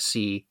wouldn't want to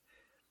see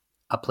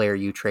a player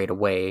you trade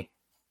away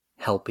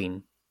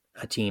helping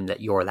a team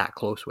that you're that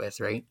close with,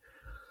 right?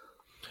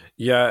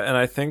 Yeah, and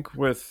I think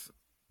with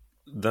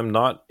them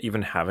not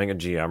even having a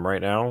GM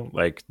right now,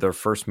 like their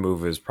first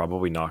move is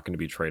probably not going to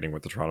be trading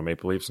with the Toronto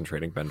Maple Leafs and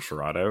trading Ben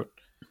Sherratt out.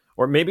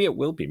 Or maybe it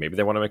will be. Maybe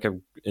they want to make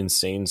an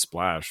insane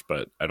splash,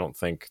 but I don't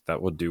think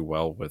that would do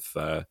well with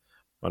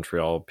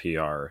Montreal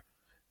PR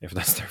if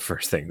that's their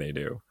first thing they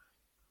do.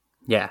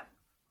 Yeah.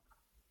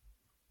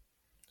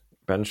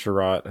 Ben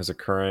Sherratt has a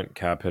current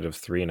cap hit of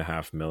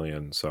 $3.5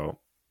 million, so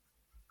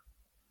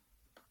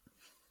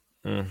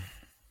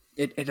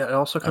It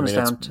also comes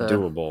down to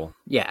doable.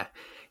 Yeah,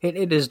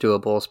 it is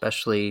doable,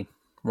 especially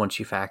once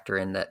you factor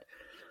in that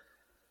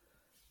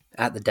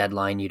at the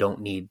deadline you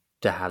don't need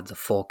to have the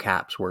full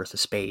cap's worth of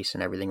space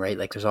and everything, right?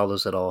 Like there's all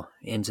those little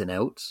ins and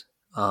outs.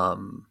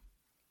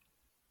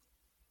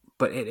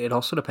 But it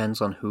also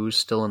depends on who's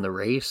still in the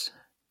race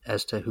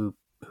as to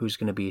who's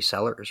going to be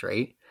sellers,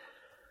 right?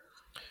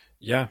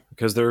 Yeah,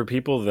 because there are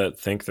people that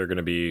think they're going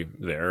to be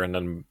there, and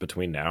then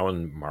between now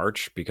and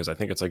March, because I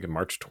think it's like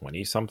March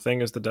 20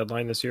 something is the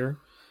deadline this year.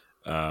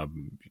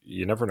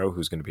 You never know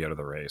who's going to be out of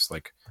the race.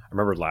 Like I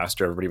remember last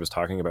year, everybody was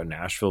talking about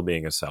Nashville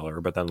being a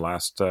seller, but then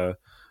last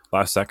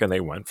second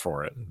they went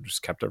for it and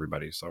just kept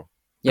everybody. So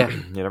yeah,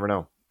 you never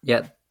know.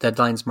 Yeah,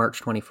 deadline's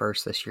March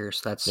 21st this year,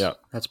 so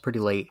that's pretty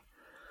late.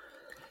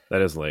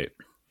 That is late.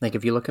 Like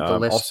if you look at the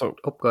list. Also,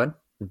 go ahead.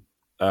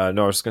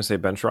 No, I was just going to say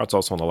Ben Sherratt's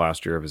also in the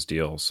last year of his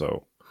deal,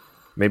 so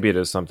maybe it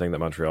is something that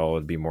Montreal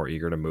would be more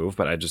eager to move,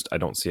 but I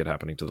don't see it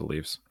happening to the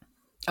Leafs.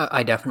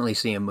 I definitely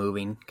see him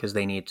moving because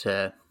they need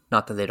to,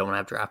 not that they don't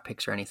have draft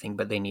picks or anything,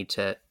 but they need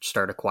to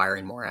start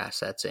acquiring more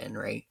assets in,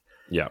 right?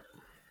 Yeah,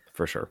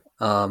 for sure.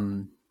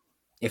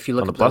 If you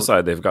look on the plus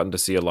side, they've gotten to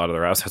see a lot of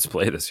their assets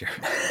play this year.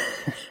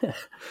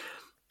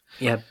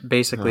 Yeah,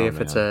 basically, if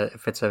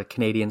it's a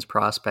Canadians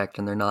prospect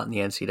and they're not in the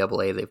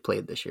NCAA, they've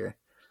played this year.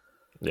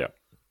 Yeah.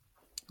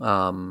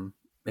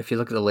 If you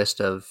look at the list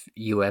of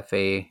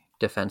UFA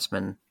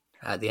defensemen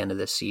at the end of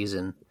this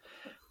season,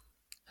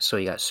 so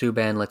you got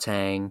Subban,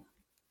 Letang.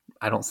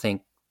 I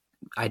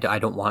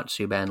don't want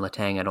Subban,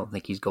 Letang. I don't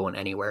think he's going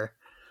anywhere.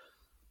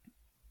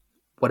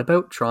 What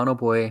about Toronto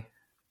boy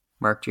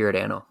Mark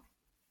Giordano?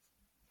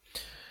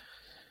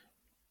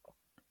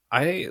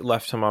 I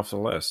left him off the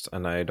list,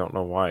 and I don't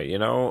know why.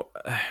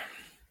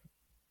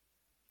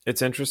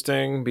 It's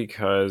interesting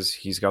because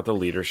he's got the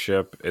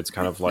leadership. It's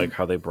kind of like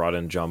how they brought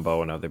in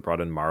Jumbo and how they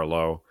brought in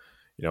Marlowe.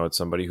 It's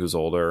somebody who's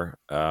older,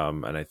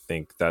 and I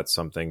think that's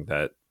something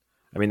that,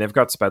 I mean, they've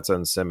got Spezza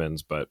and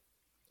Simmons, but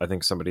I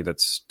think somebody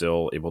that's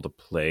still able to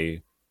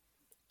play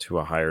to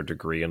a higher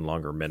degree in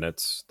longer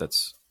minutes,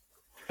 that's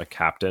a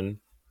captain.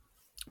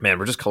 Man,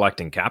 we're just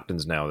collecting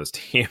captains now, this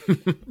team.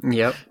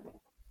 Yep.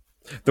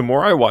 The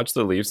more I watch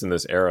the Leafs in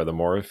this era, the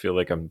more I feel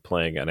like I'm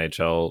playing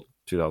NHL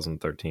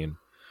 2013.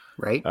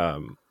 Right.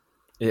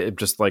 It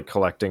just like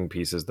collecting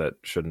pieces that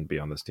shouldn't be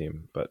on this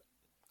team, but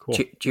cool.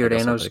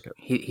 Giordano's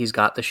he's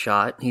got the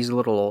shot. He's a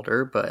little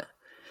older, but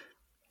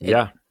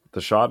the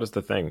shot is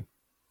the thing.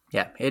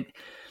 Yeah,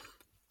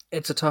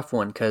 it's a tough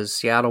one because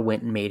Seattle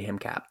went and made him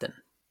captain.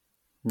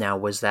 Now,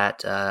 was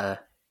that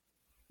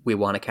we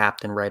want a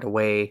captain right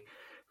away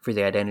for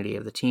the identity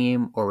of the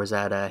team, or was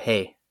that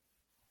hey,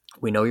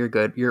 we know you're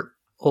good, you're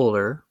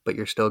older, but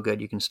you're still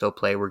good, you can still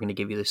play, we're going to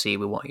give you the C,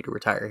 we want you to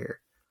retire here?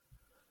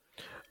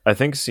 I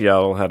think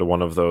Seattle had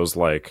one of those,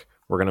 like,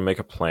 we're going to make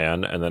a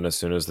plan, and then as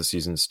soon as the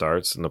season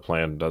starts and the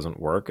plan doesn't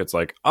work, it's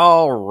like,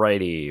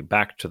 alrighty,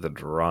 back to the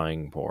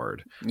drawing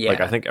board. Yeah. Like,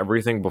 I think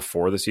everything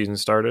before the season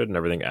started and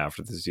everything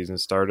after the season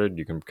started,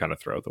 you can kind of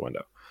throw out the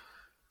window.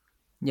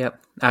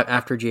 Yep.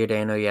 After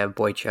Giordano, you have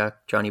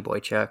Johnny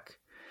Boychuk.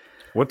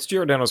 What's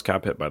Giordano's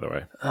cap hit, by the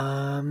way?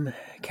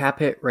 Cap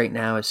hit right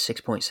now is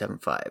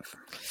 6.75.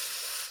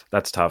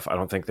 That's tough. I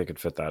don't think they could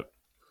fit that.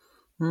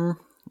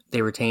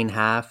 They retain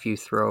half. You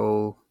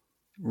throw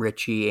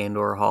Ritchie and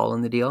or Hall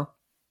in the deal.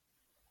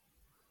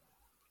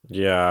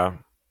 Yeah.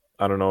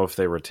 I don't know if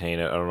they retain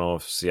it. I don't know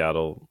if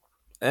Seattle...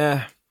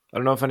 I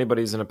don't know if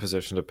anybody's in a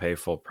position to pay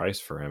full price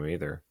for him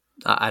either.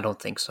 I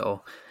don't think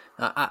so.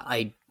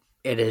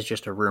 It is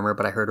just a rumor,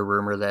 but I heard a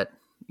rumor that,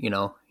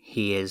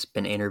 he has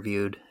been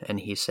interviewed and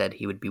he said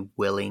he would be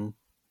willing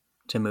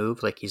to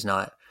move. Like, he's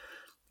not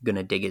going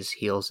to dig his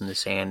heels in the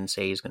sand and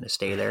say he's going to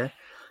stay there.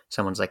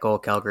 Someone's like, oh,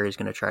 Calgary's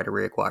going to try to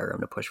reacquire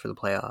him to push for the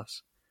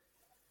playoffs.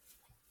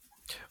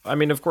 I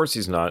mean, of course,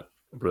 he's not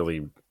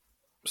really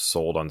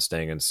sold on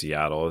staying in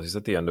Seattle. He's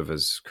at the end of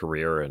his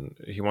career and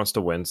he wants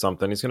to win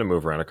something. He's going to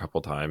move around a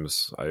couple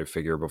times, I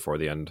figure, before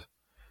the end.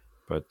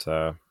 But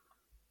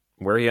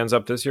where he ends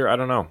up this year, I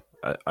don't know.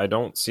 I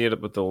don't see it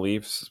with the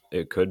Leafs.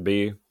 It could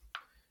be.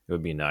 It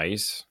would be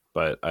nice,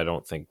 but I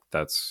don't think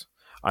that's...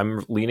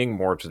 I'm leaning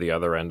more to the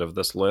other end of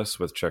this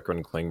list with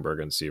Chychrun,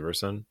 Klingberg, and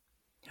Severson.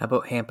 How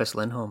about Hampus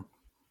Lindholm?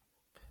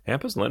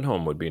 Hampus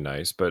Lindholm would be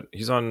nice, but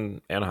he's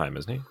on Anaheim,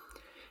 isn't he?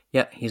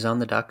 Yeah, he's on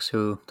the Ducks,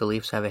 who the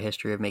Leafs have a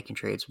history of making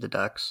trades with the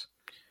Ducks.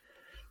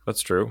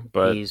 That's true,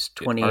 but he's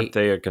 28. Aren't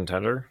they a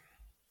contender?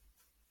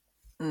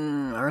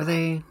 Are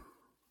they?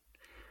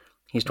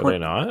 He's Are they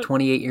not?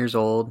 28 years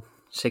old,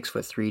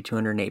 6'3",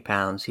 208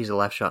 pounds. He's a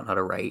left shot, not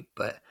a right,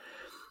 but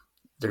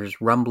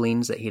there's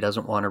rumblings that he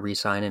doesn't want to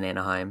re-sign in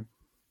Anaheim.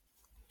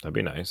 That'd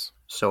be nice.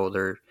 So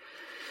there's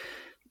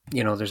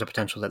a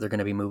potential that they're going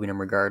to be moving him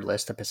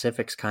regardless. The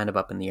Pacific's kind of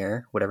up in the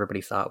air. What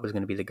everybody thought was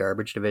going to be the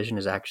garbage division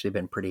has actually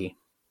been pretty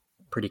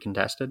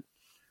contested.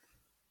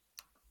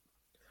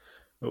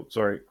 Oh,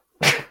 sorry.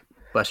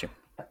 Bless you.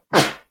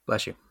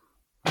 Bless you.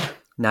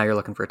 Now you're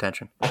looking for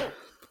attention.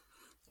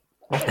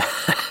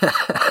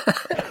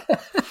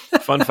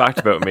 Fun fact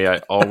about me, I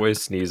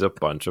always sneeze a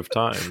bunch of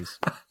times.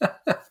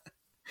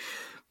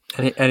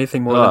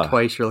 Anything more than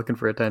twice, you're looking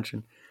for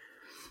attention.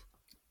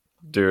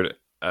 Dude,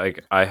 I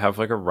have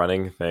like a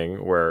running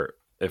thing where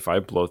if I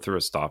blow through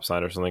a stop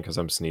sign or something because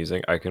I'm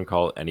sneezing, I can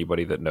call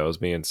anybody that knows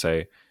me and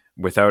say,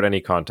 without any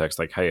context,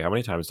 like, hey, how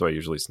many times do I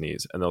usually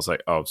sneeze? And they'll say,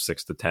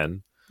 6 to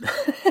 10.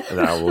 And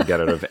then I will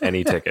get out of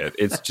any ticket.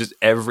 It's just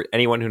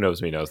anyone who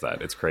knows me knows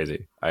that. It's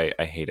crazy. I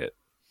hate it.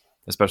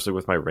 Especially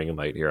with my ring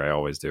light here. I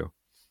always do.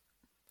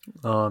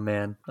 Oh,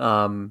 man.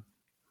 So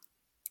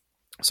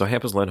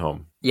Hampus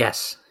Lindholm.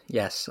 Yes.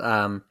 What's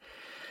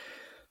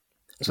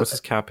his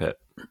cap hit?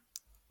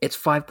 It's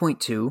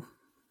 5.2.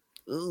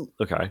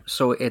 Okay.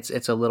 So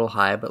it's a little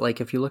high, but like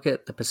if you look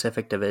at the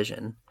Pacific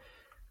Division,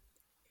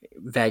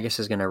 Vegas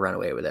is going to run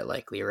away with it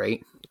likely,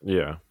 right?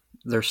 Yeah.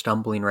 They're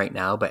stumbling right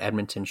now, but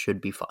Edmonton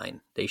should be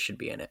fine. They should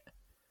be in it.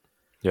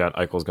 Yeah,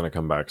 Eichel's going to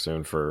come back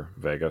soon for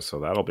Vegas, so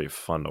that'll be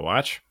fun to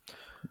watch.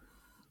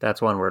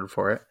 That's one word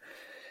for it.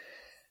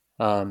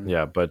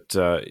 Yeah, but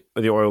the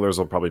Oilers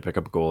will probably pick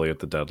up goalie at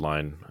the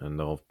deadline, and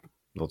they'll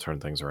turn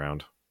things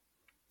around.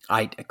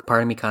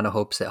 Part of me kind of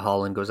hopes that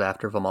Holland goes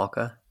after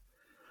Vomolka.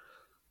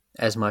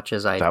 As much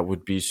as that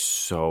would be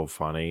so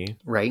funny,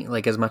 right?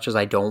 Like as much as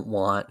I don't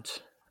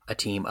want a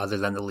team other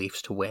than the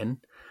Leafs to win,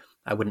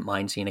 I wouldn't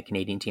mind seeing a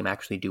Canadian team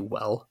actually do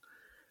well.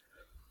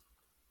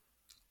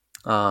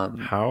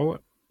 Colorado's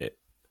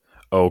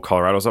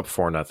up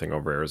 4-0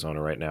 over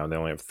Arizona right now, and they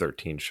only have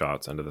 13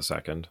 shots into the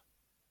second.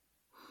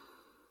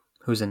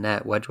 Who's in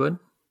net? Wedgwood?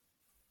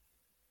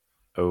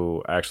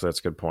 Oh, actually, that's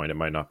a good point. It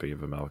might not be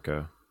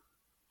Vomolka.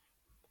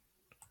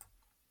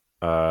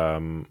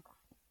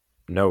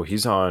 No,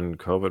 he's on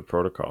COVID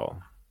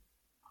protocol.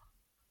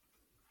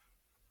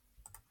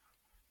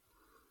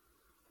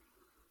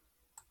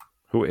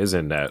 Who is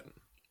in net?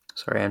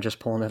 Sorry, I'm just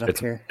pulling it up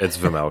here. It's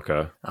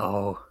Vejmelka.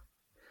 Oh.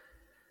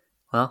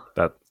 Well,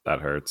 That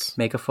hurts.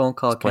 make a phone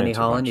call, He's playing Kenny too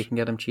Holland. much. You can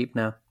get him cheap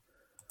now.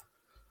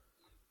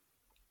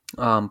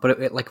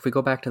 But like if we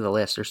go back to the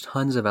list, there's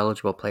tons of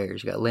eligible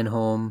players. You got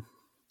Lindholm.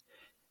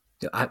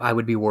 I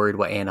would be worried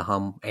what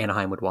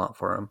Anaheim would want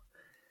for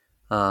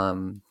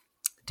him.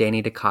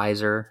 Danny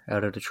DeKaiser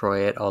out of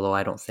Detroit, although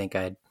I don't think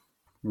I'd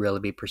really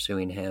be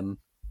pursuing him.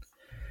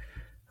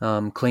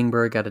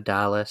 Klingberg out of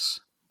Dallas,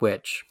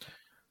 which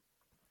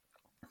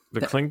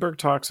The Klingberg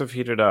talks have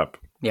heated up.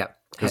 yeah,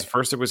 Because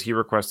first it was he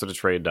requested a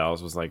trade.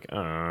 Dallas was like,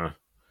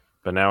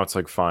 but now it's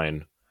like,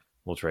 fine,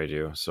 we'll trade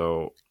you.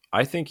 So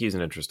I think he's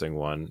an interesting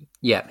one.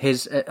 yeah.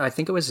 I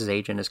think it was his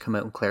agent has come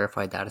out and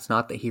clarified that it's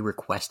not that he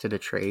requested a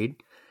trade.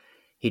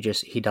 He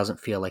doesn't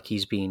feel like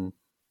he's being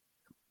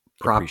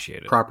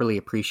Appreciated. properly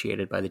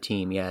appreciated by the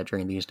team. Yeah,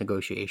 during these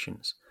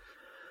negotiations.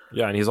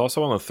 Yeah, and he's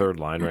also on the third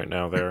line right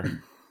now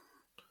there.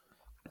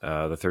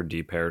 The third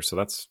D pair. So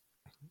that's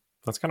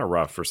kind of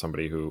rough for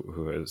somebody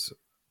who has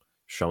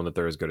shown that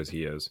they're as good as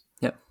he is.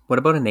 Yeah. What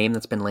about a name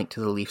that's been linked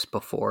to the Leafs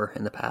before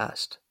in the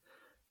past?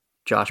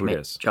 Josh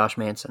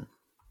Manson.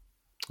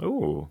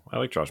 Ooh, I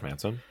like Josh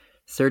Manson.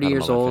 30 Had him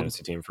years on my old,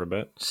 fantasy team for a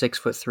bit.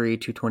 6'3",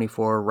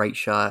 224, right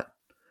shot.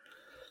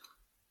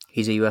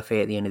 He's a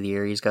UFA at the end of the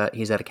year. He's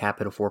at a cap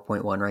hit of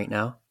 4.1 right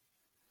now.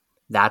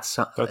 That's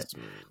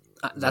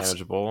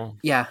manageable.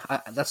 yeah.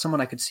 That's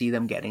someone I could see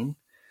them getting.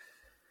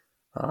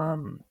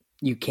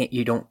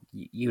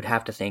 You'd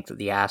have to think that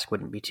the ask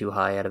wouldn't be too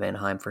high out of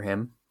Anaheim for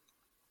him.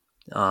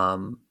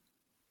 And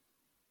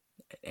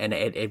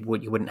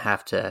you wouldn't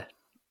have to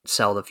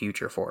sell the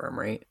future for him,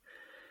 right?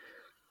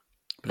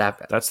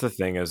 But That's the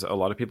thing, is a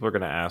lot of people are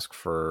going to ask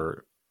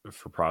for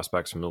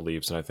prospects from the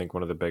Leafs, and I think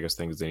one of the biggest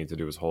things they need to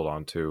do is hold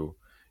on to,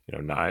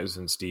 Knives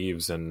and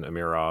Steves and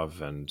Amirov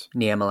and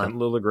Niemela,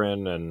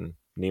 Liljegren and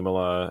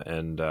Niemela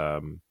and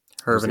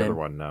who's the other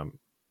Hirvonen. one?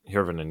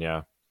 Hirvonen,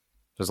 yeah.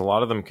 There's a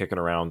lot of them kicking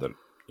around that,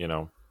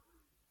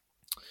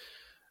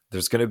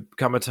 there's going to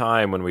come a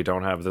time when we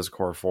don't have this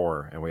core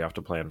four and we have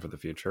to plan for the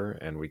future,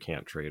 and we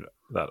can't trade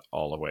that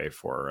all away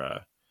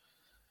for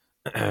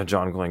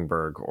John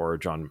Klingberg or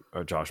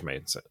Josh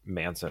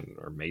Manson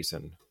or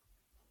Mason.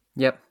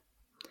 Yep.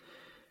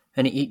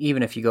 And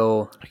even if you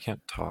go, I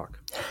can't talk.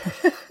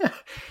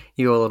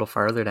 you go a little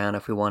farther down,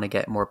 if we want to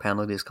get more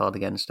penalties called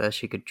against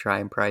us, you could try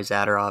and prize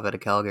Zadorov out of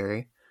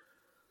Calgary.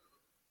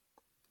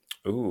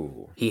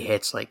 Ooh. He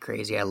hits like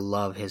crazy. I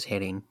love his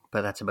hitting,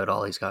 but that's about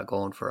all he's got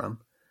going for him.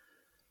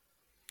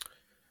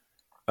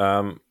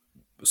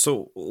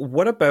 So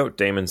what about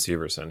Damon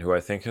Severson, who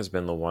I think has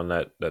been the one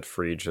that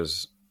Friedge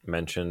has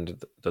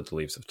mentioned that the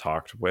Leafs have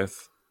talked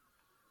with?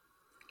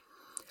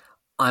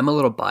 I'm a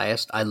little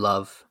biased. I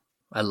love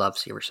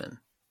Severson.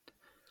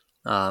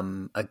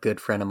 A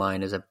good friend of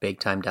mine is a big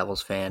time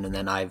Devils fan, and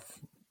then I've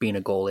been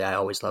a goalie. I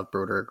always loved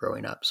Brodeur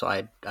growing up, so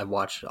I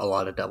watched a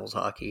lot of Devils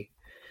hockey,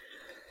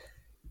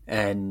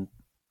 and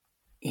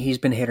he's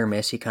been hit or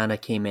miss. He kind of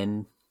came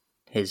in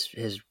his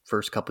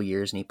first couple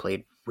years and he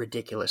played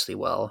ridiculously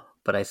well,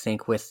 but I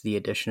think with the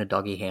addition of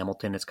Dougie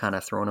Hamilton, it's kind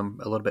of thrown him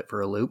a little bit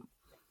for a loop.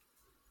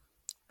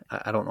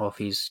 I don't know if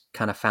he's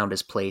kind of found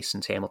his place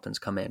since Hamilton's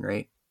come in,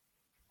 right?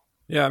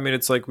 Yeah, I mean,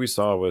 it's like we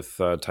saw with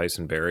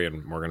Tyson Barrie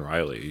and Morgan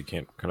Riley. You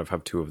can't kind of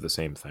have two of the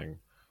same thing.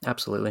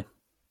 Absolutely.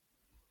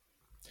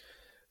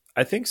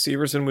 I think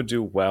Severson would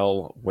do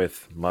well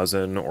with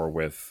Muzzin or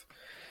with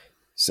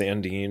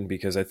Sandin,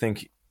 because I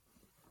think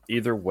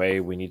either way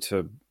we need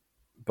to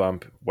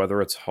bump,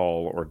 whether it's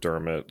Hall or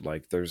Dermott.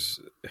 Like there's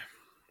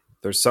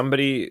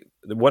somebody,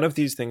 one of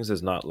these things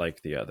is not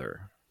like the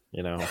other,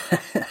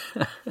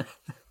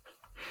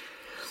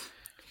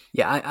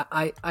 Yeah,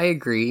 I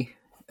agree.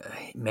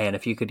 Man,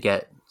 if you could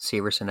get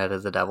Severson out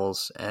of the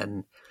Devils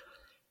and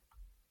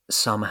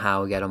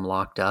somehow get him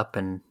locked up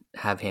and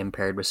have him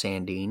paired with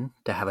Sandin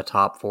to have a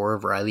top four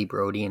of Riley,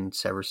 Brody, and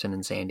Severson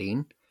and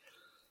Sandin.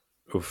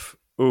 Oof.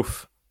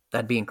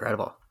 That'd be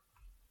incredible.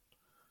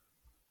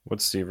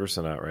 What's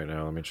Severson at right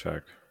now? Let me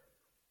check.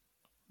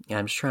 Yeah,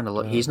 I'm just trying to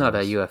look. He's not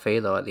a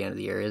UFA, though, at the end of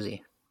the year, is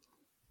he?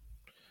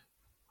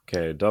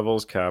 Okay,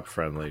 Devils cap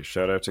friendly.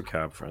 Shout out to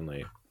cap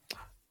friendly.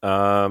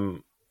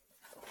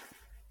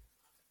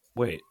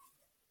 Wait.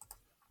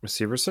 Is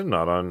Severson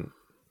not on?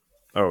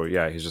 Oh,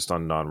 yeah, he's just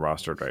on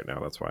non-rostered right now.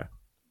 That's why.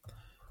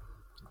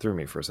 Threw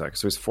me for a sec.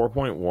 So he's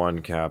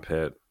 4.1 cap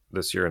hit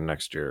this year and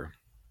next year.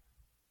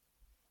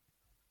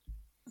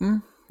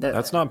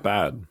 That's not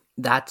bad.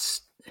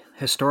 That's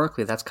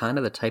historically, that's kind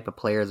of the type of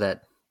player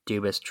that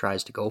Dubas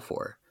tries to go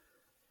for.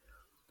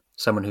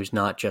 Someone who's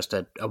not just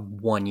a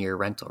 1-year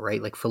rental,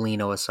 right? Like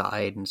Foligno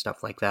aside and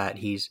stuff like that.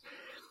 He's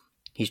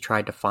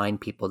tried to find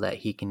people that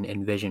he can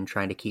envision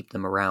trying to keep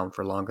them around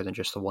for longer than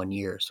just the 1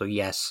 year. So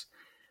yes,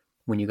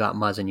 when you got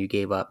Muzzin, you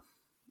gave up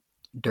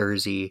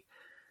Dursey.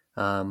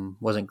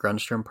 Wasn't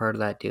Grundstrom part of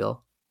that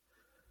deal?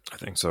 I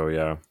think so,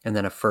 yeah. And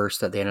then a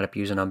first that they ended up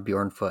using on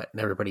Bjornfoot.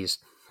 And everybody's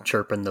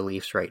chirping the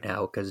Leafs right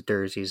now because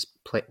Dursey's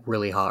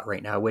really hot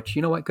right now, which,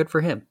 you know what, good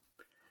for him.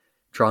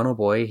 Toronto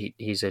boy,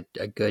 he's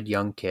a good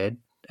young kid.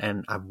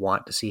 and I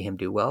want to see him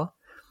do well.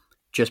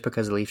 Just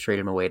because the Leafs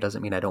traded him away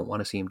doesn't mean I don't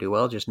want to see him do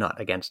well, just not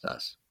against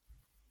us.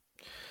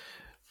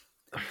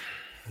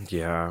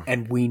 Yeah.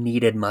 And we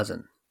needed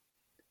Muzzin.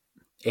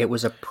 It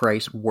was a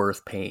price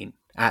worth paying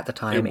at the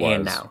time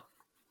and now.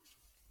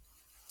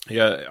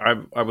 Yeah,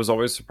 I was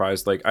always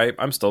surprised. Like,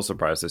 I'm still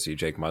surprised to see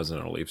Jake Muzzin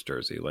in a Leafs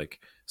jersey. Like,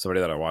 somebody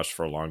that I watched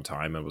for a long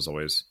time and was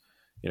always,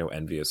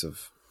 envious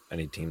of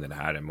any team that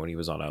had him when he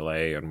was on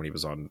LA and when he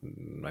was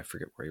on, I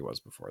forget where he was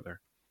before there.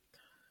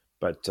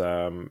 But,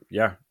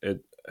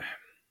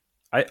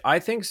 I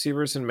think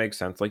Severson makes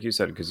sense, like you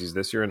said, because he's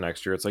this year and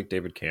next year. It's like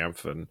David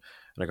Kampf and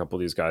a couple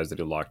of these guys that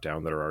he locked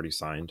down that are already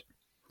signed.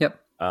 Yep.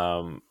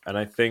 And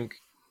I think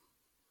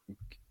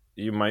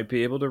you might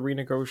be able to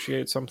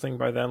renegotiate something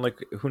by then. Like,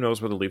 who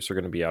knows where the Leafs are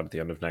going to be at the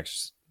end of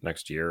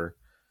next year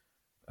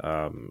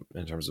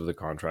in terms of the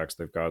contracts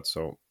they've got.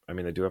 So, I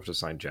mean, they do have to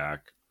sign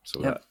Jack. So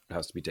that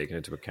has to be taken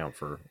into account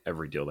for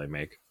every deal they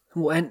make,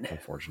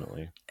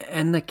 unfortunately.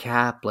 And the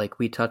cap, like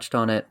we touched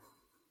on it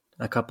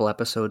a couple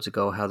episodes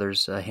ago, how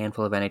there's a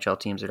handful of NHL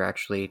teams that are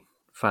actually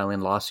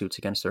filing lawsuits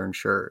against their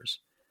insurers.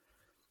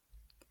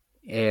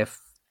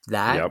 If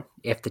the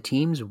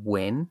teams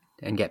win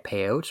and get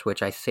payouts,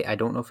 which I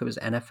don't know if it was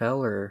NFL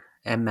or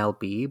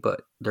MLB,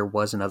 but there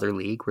was another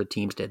league where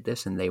teams did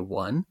this and they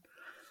won,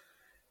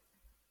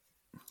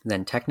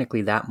 then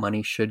technically that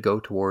money should go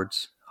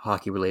towards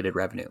hockey-related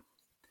revenue.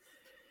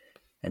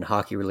 And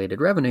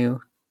hockey-related revenue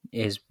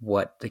is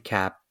what the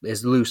cap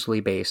is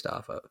loosely based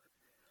off of.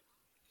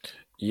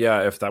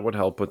 Yeah, if that would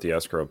help with the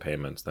escrow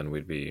payments, then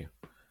we'd be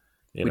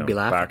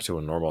back to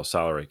a normal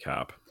salary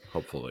cap,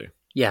 hopefully.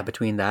 Yeah,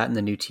 between that and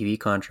the new TV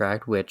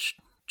contract, which,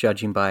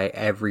 judging by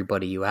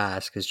everybody you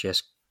ask, is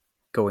just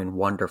going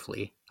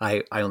wonderfully.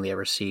 I only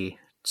ever see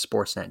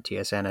Sportsnet and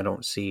TSN. I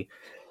don't see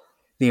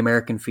the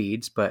American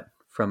feeds, but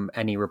from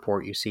any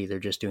report you see, they're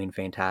just doing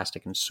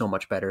fantastic and so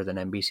much better than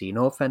NBC.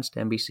 No offense to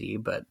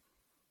NBC, but...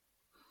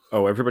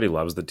 Oh, everybody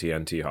loves the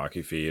TNT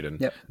hockey feed,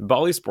 and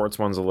Bally Sports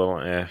one's a little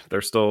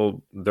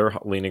They're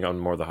leaning on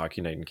more the Hockey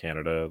Night in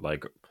Canada.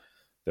 Like,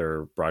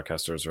 their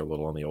broadcasters are a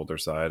little on the older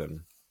side and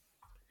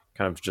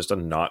kind of just a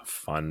not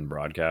fun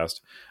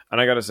broadcast.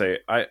 And I gotta say,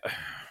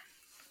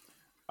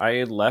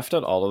 I left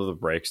at all of the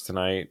breaks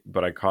tonight,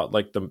 but I caught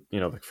like the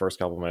first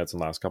couple minutes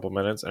and last couple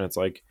minutes, and it's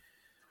like,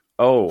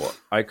 oh,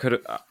 I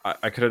could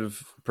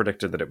have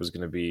predicted that it was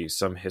going to be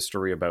some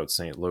history about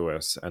St.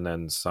 Louis, and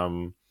then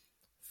some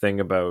thing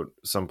about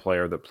some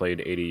player that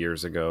played 80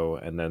 years ago,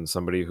 and then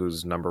somebody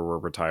whose number we're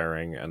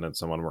retiring, and then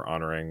someone we're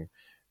honoring,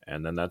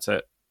 and then that's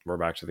it. We're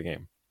back to the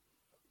game.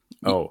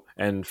 Oh,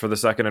 and for the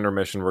second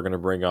intermission, we're going to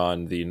bring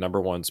on the number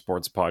one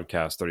sports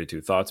podcast, 32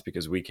 Thoughts,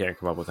 because we can't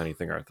come up with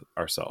anything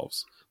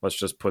ourselves. Let's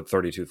just put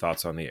 32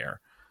 Thoughts on the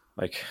air.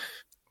 Like,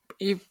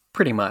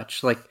 pretty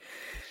much. Like,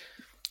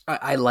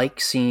 I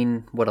like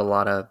seeing what a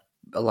lot of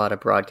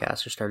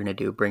broadcasts are starting to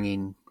do,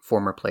 bringing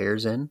former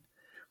players in.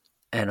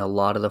 And a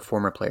lot of the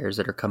former players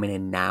that are coming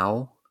in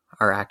now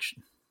are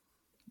actually,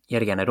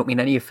 yet again, I don't mean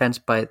any offense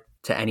to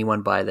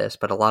anyone by this,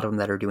 but a lot of them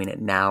that are doing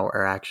it now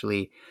are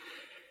actually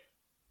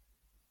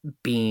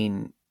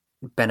being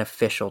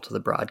beneficial to the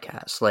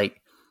broadcast.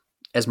 Like,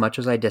 as much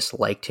as I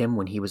disliked him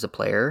when he was a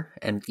player,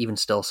 and even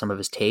still some of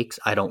his takes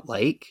I don't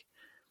like,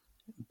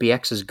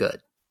 BX is good.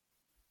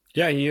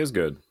 Yeah, he is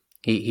good.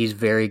 He's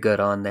very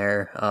good on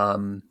there. I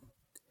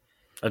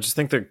just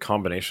think the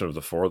combination of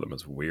the four of them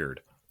is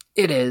weird.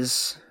 It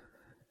is.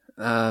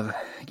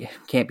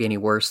 Can't be any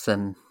worse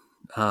than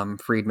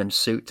Friedman's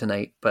suit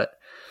tonight, but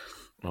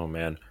oh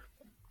man,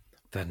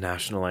 that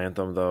national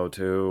anthem though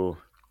too.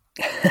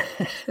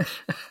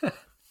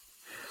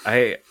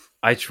 I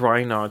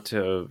try not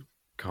to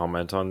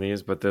comment on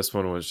these, but this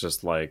one was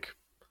just like,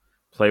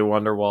 play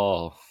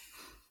Wonderwall.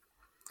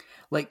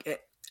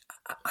 Like,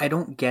 I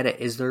don't get it.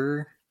 Is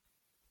there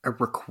a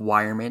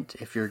requirement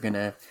if you're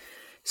gonna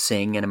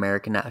sing an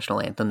American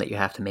national anthem that you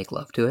have to make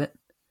love to it?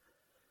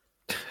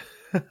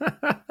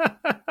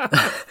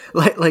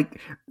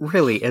 like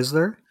really, is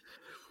there?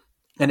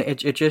 And it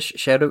just,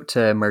 shout out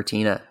to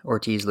Martina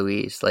Ortiz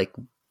Luis. Like,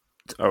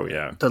 oh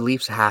yeah, the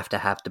Leafs have to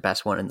have the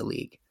best one in the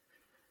league.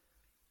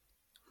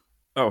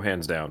 Oh,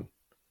 hands down.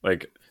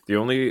 Like, the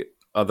only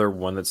other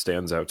one that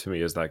stands out to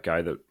me is that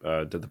guy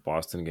that did the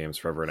Boston games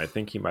forever, and I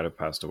think he might have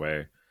passed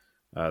away.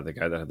 The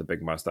guy that had the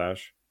big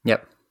mustache.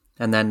 Yep.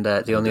 And then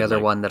the only other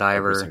one that I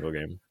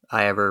game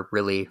ever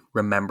really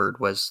remembered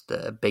was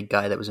the big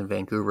guy that was in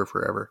Vancouver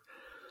forever.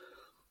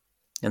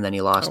 And then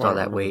he lost all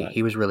that weight.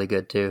 He was really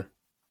good too.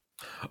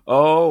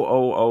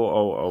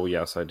 Oh,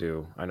 yes, I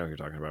do. I know who you're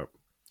talking about.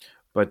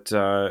 But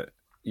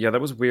yeah,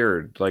 that was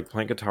weird. Like,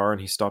 playing guitar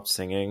and he stopped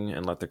singing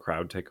and let the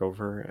crowd take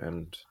over.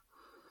 And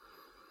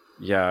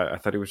yeah, I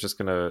thought he was just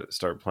going to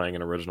start playing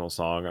an original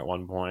song at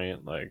one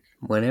point. Like,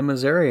 when in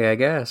Missouri, I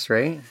guess,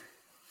 right?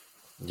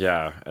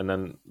 Yeah, and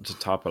then to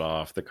top it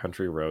off, the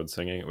country road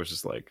singing, it was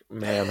just like,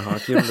 man,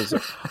 hockey in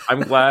Missouri.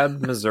 I'm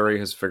glad Missouri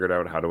has figured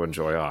out how to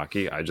enjoy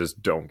hockey. I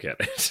just don't get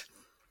it.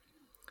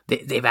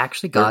 They've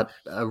actually got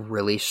a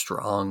really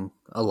strong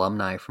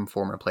alumni from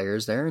former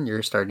players there, and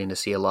you're starting to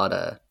see a lot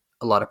of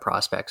a lot of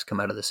prospects come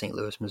out of the St.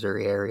 Louis,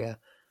 Missouri area.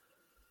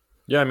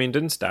 Yeah, I mean,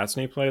 didn't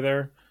Stastny play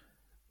there?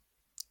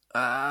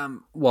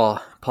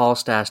 Well, Paul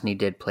Stastny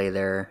did play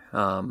there.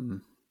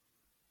 I'm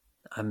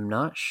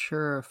not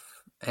sure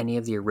if any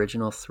of the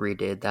original three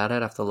did. That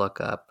I'd have to look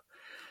up.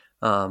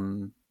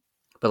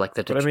 But like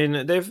the But I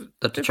mean, they've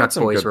the had Tkachuk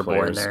some boys good were born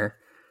players. there.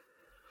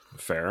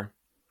 Fair.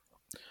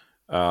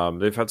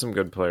 They've had some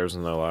good players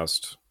in the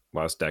last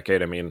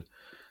decade. I mean,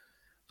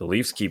 the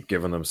Leafs keep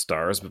giving them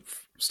stars, but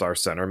star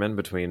centermen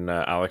between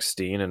Alex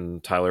Steen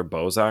and Tyler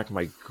Bozak.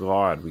 My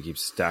God, we keep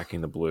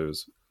stacking the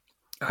Blues.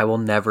 I will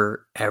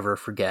never ever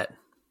forget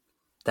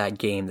that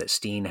game that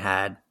Steen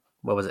had.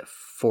 What was it?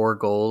 4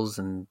 goals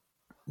and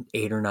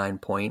 8 or 9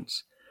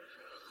 points.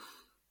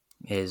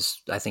 I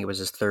think it was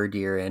his 3rd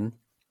year in.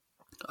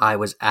 I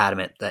was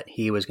adamant that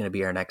he was going to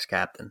be our next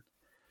captain.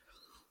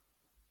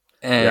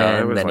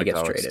 And then he gets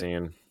Alex traded.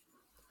 Steen.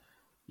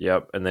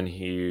 Yep, and then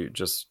he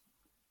just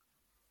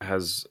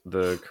has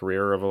the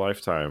career of a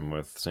lifetime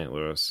with St.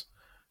 Louis.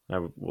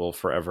 I will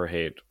forever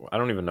hate. I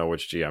don't even know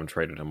which GM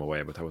traded him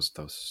away, but that was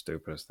the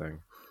stupidest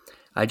thing.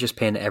 I just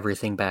pinned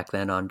everything back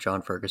then on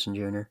John Ferguson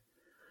Jr.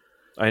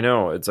 I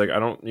know. It's like I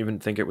don't even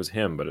think it was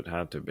him, but it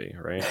had to be,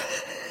 right?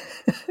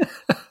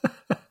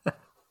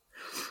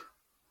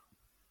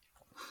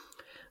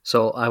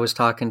 So I was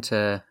talking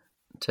to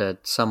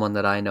someone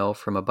that I know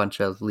from a bunch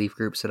of Leaf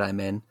groups that I'm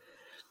in.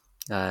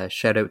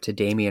 Shout out to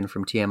Damien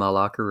from TML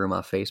Locker Room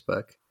on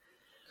Facebook.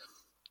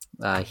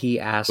 He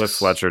asked... Cliff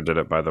Fletcher did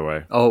it, by the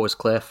way. Oh, it was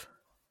Cliff.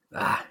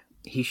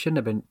 He shouldn't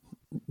have been...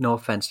 No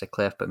offense to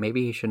Cliff, but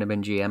maybe he shouldn't have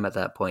been GM at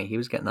that point. He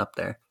was getting up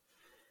there.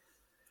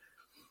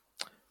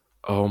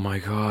 Oh my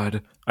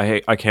God.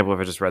 I can't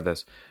believe I just read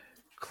this.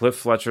 Cliff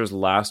Fletcher's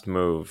last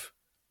move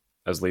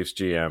as Leafs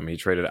GM, he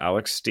traded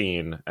Alex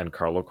Steen and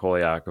Carlo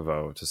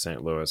Koliakovo to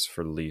St. Louis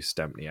for Lee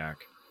Stempniak.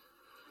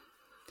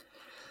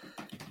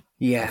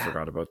 Yeah. I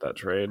forgot about that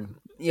trade.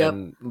 Yep.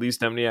 And Lee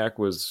Stempniak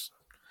was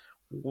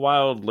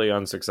wildly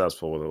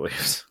unsuccessful with the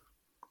Leafs.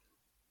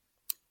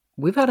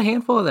 We've had a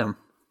handful of them.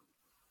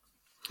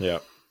 Yeah,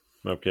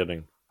 no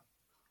kidding.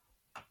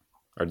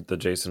 Or the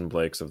Jason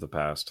Blakes of the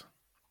past.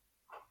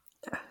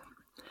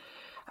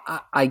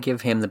 I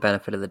give him the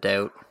benefit of the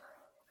doubt.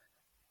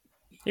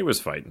 He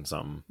was fighting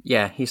something.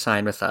 Yeah, he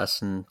signed with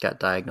us and got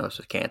diagnosed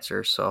with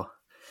cancer, so...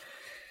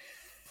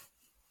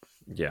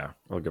 Yeah,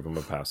 I'll give him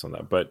a pass on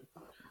that. But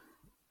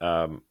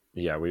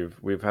yeah,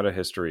 we've had a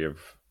history of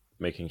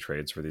making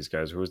trades for these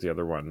guys. Who was the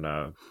other one?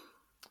 Out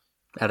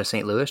of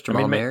St. Louis,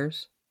 Jamal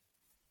Mayers?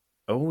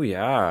 Oh,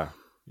 yeah.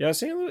 Yeah,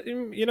 St.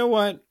 Louis, you know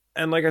what?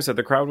 And like I said,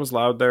 the crowd was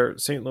loud there.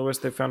 St. Louis,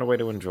 they found a way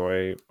to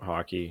enjoy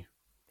hockey,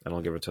 and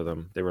I'll give it to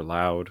them. They were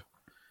loud.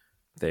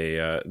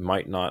 They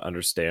might not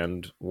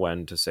understand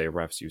when to say,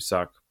 refs, you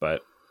suck,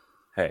 but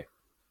hey,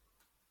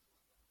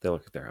 they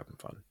look like they're having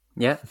fun.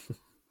 Yeah,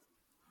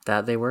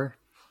 that they were.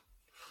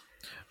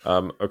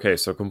 Okay,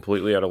 so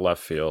completely out of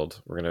left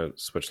field, we're going to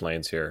switch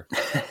lanes here.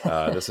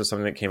 This is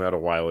something that came out a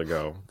while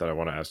ago that I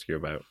want to ask you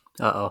about.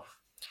 Uh-oh.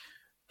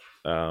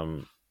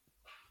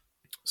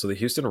 So the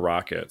Houston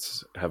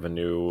Rockets have a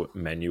new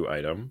menu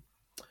item.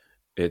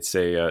 It's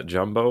a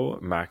jumbo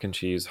mac and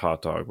cheese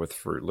hot dog with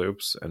Fruit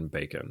Loops and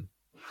bacon.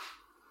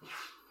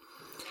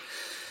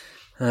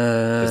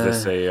 Is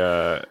this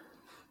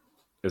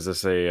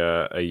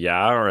a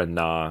yeah or a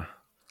nah?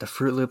 The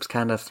Fruit Loops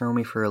kind of throw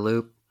me for a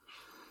loop.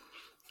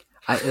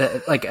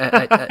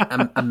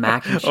 A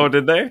mac and cheese. Oh,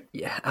 did they?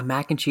 Yeah, a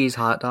mac and cheese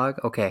hot dog.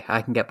 Okay,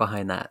 I can get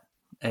behind that.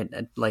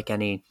 And like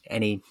any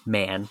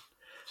man,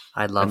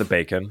 I'd love and the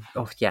bacon.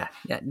 Oh yeah,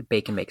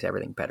 bacon makes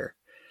everything better.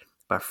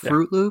 But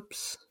Fruit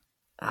Loops,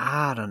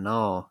 I don't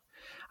know.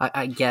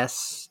 I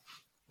guess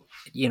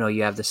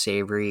you have the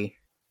savory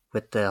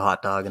with the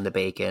hot dog and the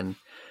bacon,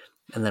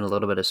 and then a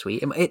little bit of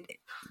sweet.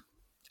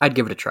 I'd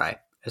give it a try,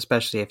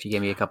 especially if you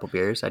give me a couple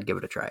beers. I'd give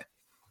it a try.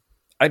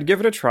 I'd give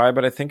it a try,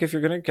 but I think if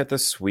you're gonna get the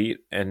sweet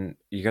and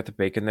you got the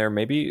bacon there,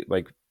 maybe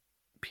like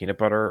peanut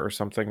butter or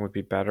something would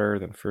be better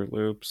than Fruit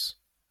Loops.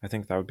 I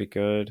think that would be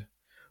good.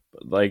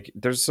 Like,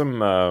 there's some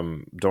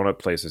donut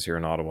places here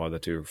in Ottawa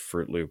that do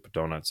Fruit Loop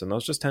donuts, and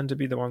those just tend to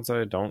be the ones that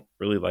I don't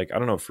really like. I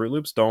don't know. Fruit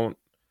Loops don't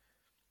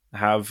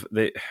have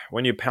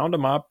when you pound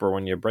them up or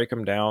when you break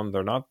them down,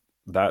 they're not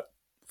that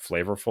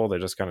flavorful. They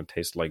just kind of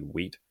taste like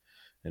wheat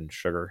and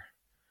sugar.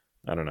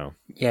 I don't know.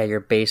 Yeah, you're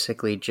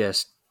basically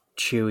just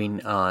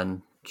chewing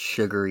on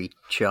sugary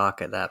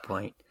chalk at that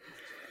point.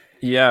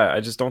 Yeah, I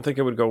just don't think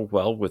it would go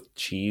well with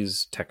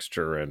cheese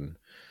texture and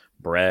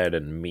bread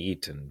and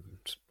meat, and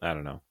I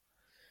don't know.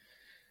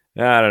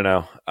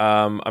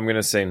 I'm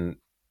gonna say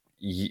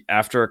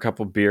after a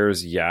couple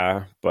beers,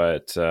 yeah,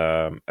 but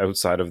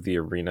outside of the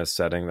arena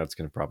setting, that's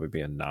gonna probably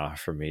be a nah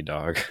for me,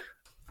 dog.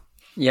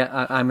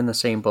 Yeah, I'm in the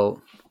same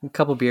boat. A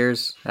couple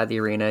beers at the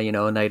arena,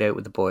 a night out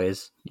with the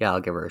boys. Yeah, I'll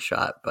give her a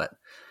shot, but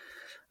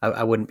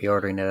I wouldn't be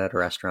ordering it at a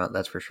restaurant,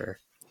 that's for sure.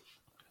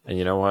 And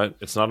you know what?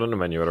 It's not on a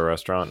menu at a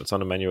restaurant. It's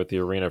on a menu at the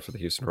arena for the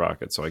Houston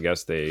Rockets. So I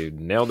guess they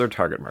nailed their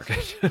target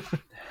market.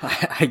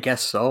 I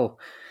guess so.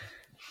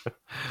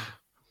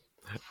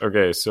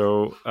 Okay,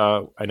 so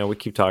I know we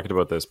keep talking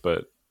about this,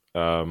 but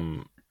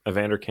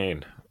Evander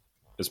Kane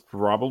is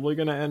probably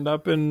going to end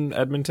up in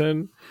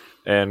Edmonton.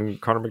 And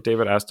Connor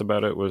McDavid asked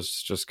about it,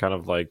 was just kind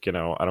of like,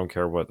 I don't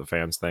care what the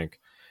fans think.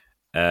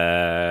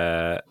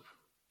 I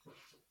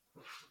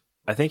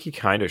think he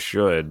kind of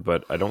should,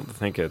 but I don't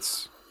think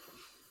it's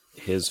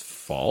his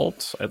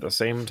fault at the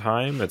same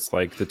time. It's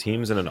like the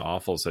team's in an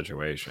awful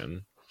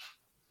situation.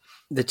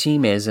 The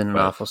team is in an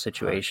awful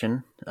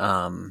situation.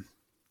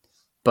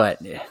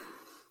 But,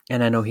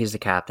 and I know he's the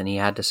captain. He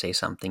had to say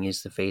something.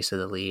 He's the face of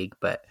the league,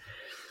 but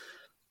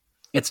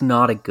it's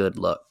not a good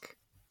look.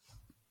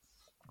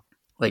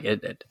 Like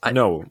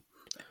No,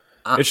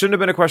 it shouldn't have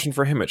been a question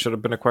for him. It should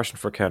have been a question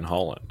for Ken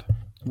Holland.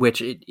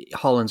 Which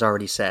Holland's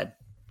already said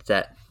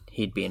that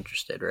he'd be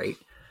interested, right?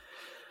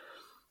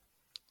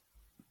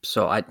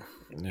 So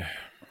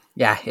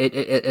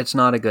it's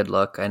not a good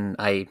look. And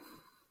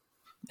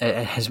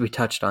as we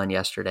touched on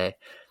yesterday,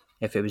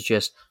 if it was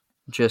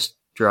just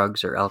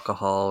drugs or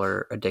alcohol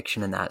or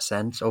addiction in that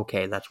sense,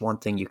 okay, that's one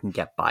thing. You can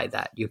get by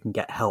that. You can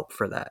get help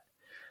for that.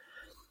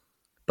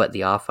 But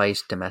the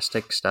off-ice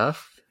domestic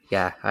stuff,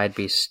 yeah, I'd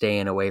be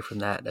staying away from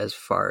that as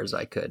far as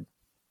I could.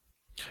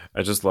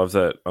 I just love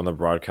that on the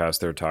broadcast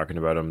they were talking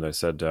about him. They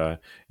said,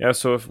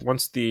 so if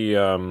once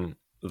the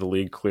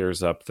league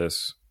clears up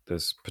this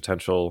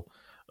potential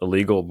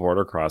illegal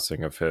border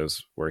crossing of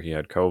his where he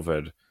had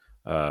COVID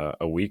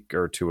a week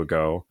or two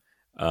ago,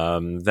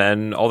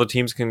 then all the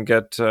teams can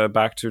get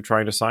back to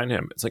trying to sign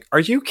him. It's like, are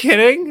you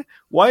kidding?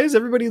 Why is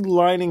everybody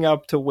lining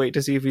up to wait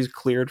to see if he's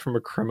cleared from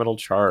a criminal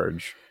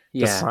charge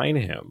to sign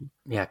him?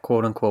 Yeah,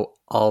 quote unquote,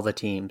 all the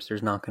teams.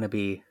 There's not going to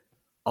be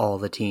all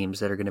the teams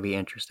that are going to be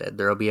interested.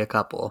 There'll be a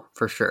couple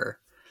for sure.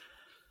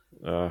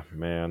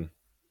 Man.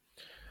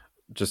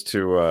 Just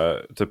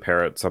to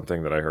parrot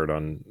something that I heard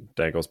on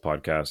Dangle's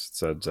podcast, it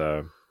said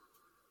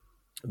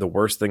the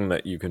worst thing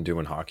that you can do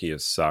in hockey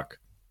is suck.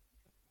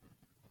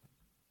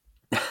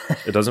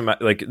 It doesn't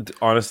matter. Like,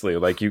 honestly,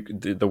 like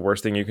the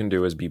worst thing you can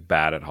do is be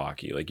bad at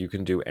hockey. Like, you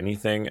can do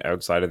anything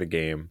outside of the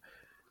game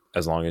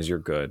as long as you're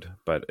good.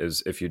 But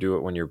if you do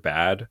it when you're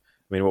bad, I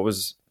mean, what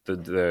was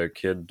the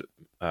kid,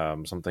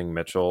 something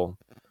Mitchell,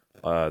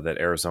 that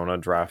Arizona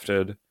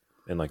drafted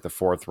in like the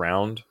 4th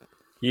round?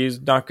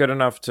 He's not good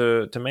enough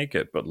to make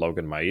it, but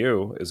Logan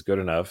Mailloux is good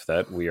enough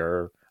that we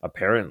are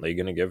apparently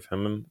going to give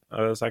him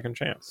a second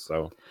chance.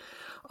 So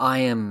I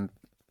am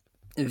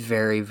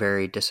very,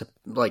 very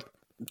disappointed.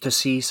 To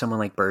see someone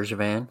like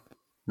Bergevin,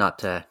 not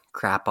to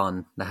crap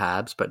on the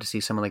Habs, but to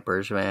see someone like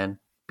Bergevin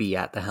be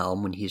at the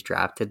helm when he's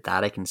drafted,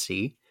 that I can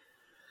see.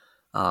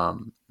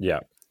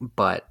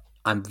 But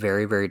I'm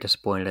very, very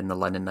disappointed in the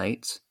London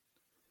Knights.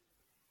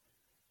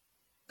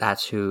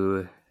 That's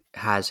who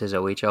has his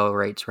OHL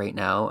rights right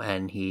now,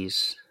 and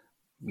he's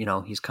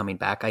coming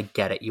back. I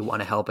get it. You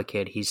want to help a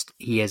kid.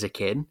 He is a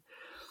kid.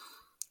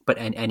 But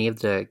in any of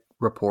the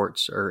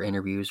reports or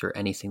interviews or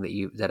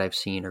anything that I've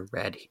seen or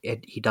read,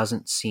 he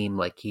doesn't seem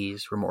like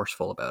he's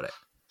remorseful about it.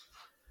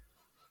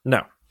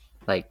 No.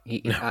 Like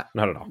not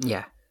at all.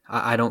 Yeah.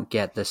 I don't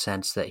get the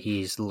sense that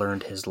he's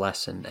learned his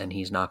lesson and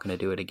he's not going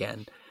to do it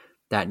again.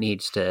 That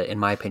needs to, in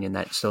my opinion,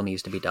 that still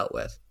needs to be dealt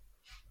with.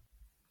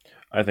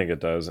 I think it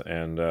does,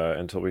 and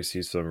until we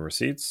see some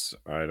receipts,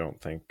 I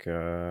don't think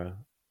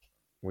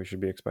we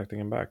should be expecting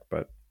him back.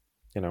 But,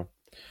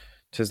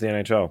 'tis the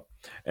NHL.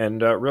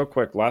 And real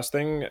quick, last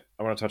thing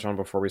I want to touch on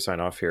before we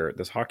sign off here,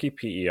 this hockey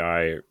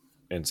PEI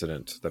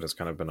incident that has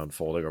kind of been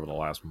unfolding over the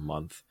last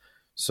month.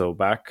 So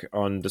back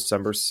on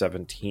December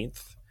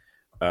 17th,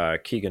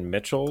 Keegan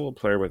Mitchell, a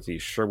player with the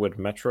Sherwood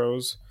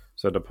Metros,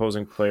 said an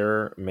opposing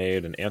player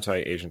made an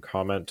anti-Asian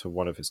comment to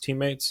one of his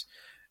teammates.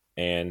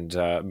 And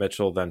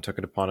Mitchell then took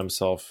it upon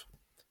himself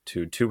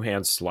to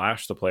two-hand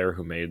slash the player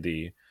who made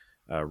the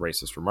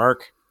racist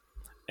remark.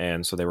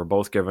 And so they were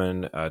both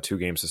given a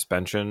 2-game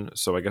suspension.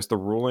 So I guess the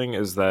ruling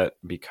is that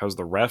because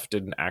the ref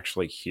didn't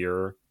actually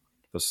hear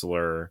the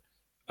slur,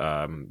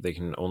 they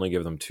can only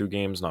give them 2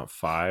 games, not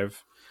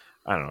 5.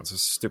 I don't know. It's a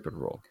stupid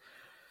rule.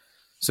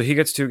 So he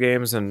gets 2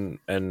 games and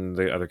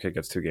the other kid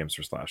gets 2 games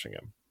for slashing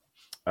him.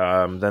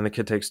 Then the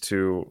kid takes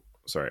 2...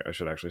 Sorry, I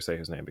should actually say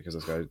his name because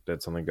this guy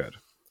did something good.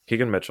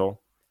 Keegan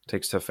Mitchell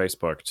takes to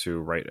Facebook to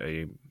write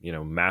a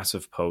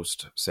massive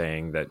post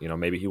saying that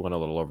maybe he went a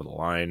little over the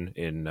line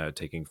in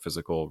taking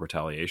physical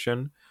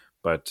retaliation,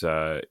 but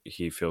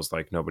he feels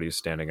like nobody's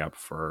standing up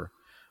for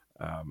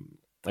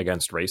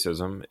against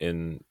racism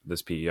in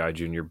this PEI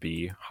Junior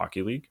B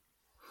Hockey League,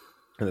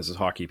 and this is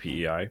Hockey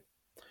PEI.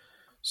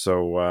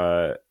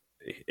 So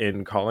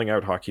in calling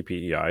out Hockey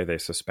PEI, they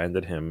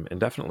suspended him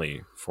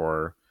indefinitely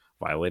for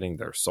violating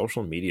their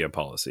social media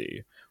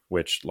policy.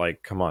 Which,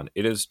 come on,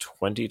 it is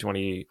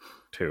 2022,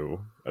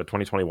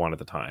 2021 at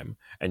the time.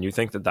 And you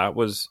think that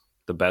was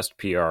the best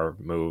PR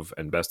move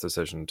and best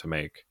decision to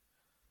make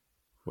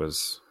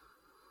was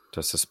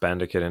to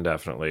suspend a kid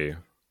indefinitely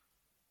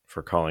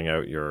for calling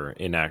out your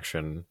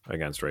inaction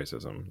against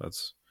racism.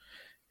 That's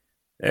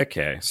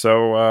okay.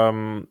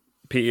 So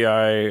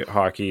PEI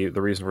hockey,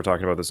 the reason we're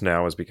talking about this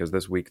now is because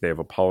this week they've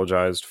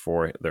apologized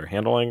for their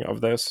handling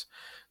of this.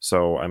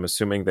 So I'm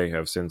assuming they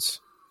have since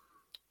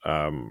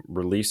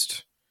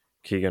released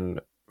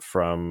Keegan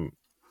from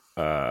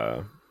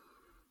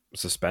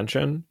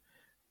suspension,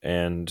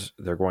 and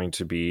they're going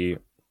to be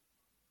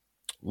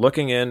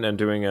looking in and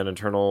doing an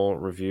internal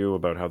review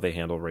about how they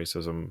handle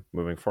racism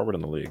moving forward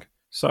in the league.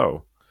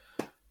 So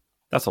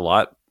that's a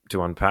lot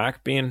to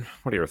unpack. Bean,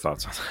 what are your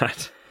thoughts on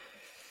that?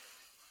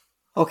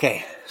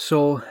 Okay,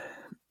 so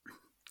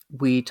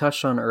we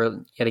touched on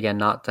earlier, yet again,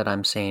 not that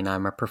I'm saying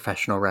I'm a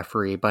professional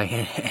referee by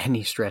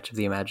any stretch of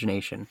the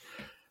imagination,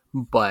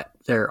 but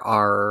there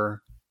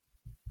are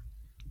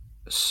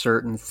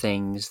certain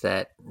things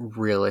that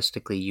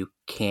realistically you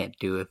can't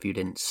do if you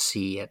didn't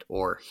see it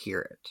or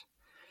hear it.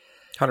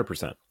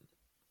 100%.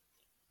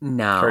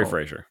 Now, Kerry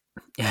Fraser.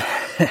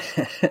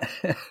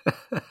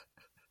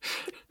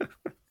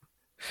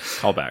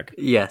 Call back.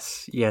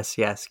 Yes,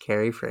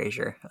 Kerry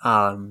Fraser.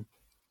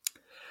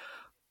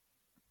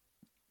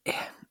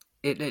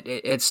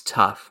 It's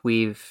tough.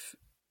 We've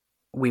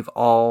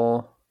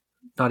all,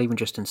 not even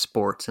just in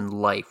sports, in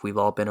life, we've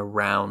all been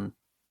around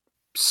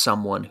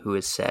someone who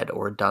has said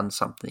or done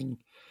something,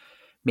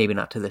 maybe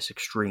not to this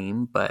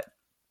extreme, but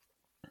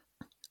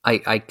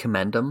I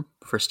commend him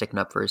for sticking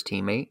up for his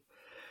teammate.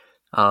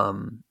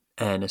 And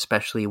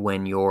especially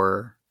when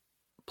you're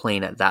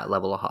playing at that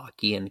level of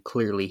hockey, and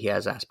clearly he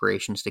has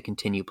aspirations to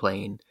continue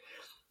playing,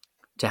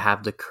 to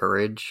have the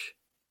courage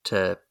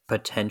to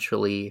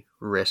potentially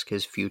risk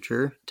his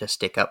future to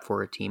stick up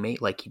for a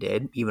teammate like he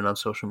did, even on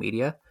social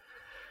media.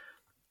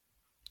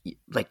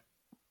 Like,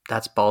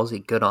 that's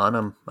ballsy. Good on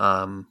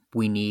him.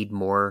 We need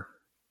more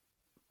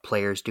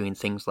players doing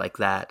things like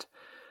that,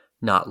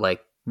 not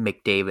like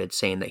McDavid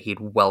saying that he'd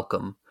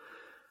welcome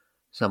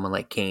someone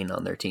like Kane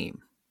on their team.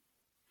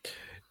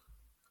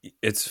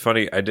 It's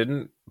funny. I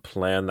didn't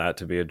plan that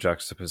to be a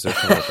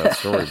juxtaposition with that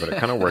story, but it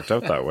kind of worked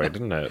out that way,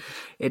 didn't it?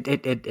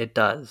 It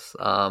does.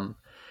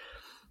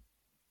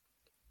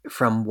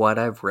 From what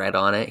I've read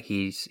on it,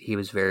 he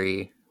was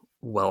very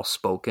well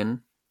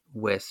spoken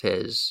with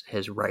his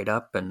write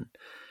up, and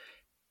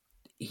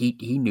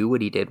he knew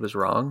what he did was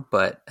wrong,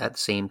 but at the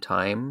same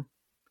time,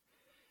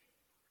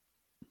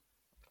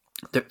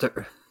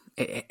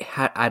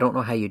 I don't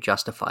know how you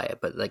justify it,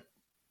 but like,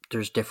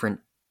 there's different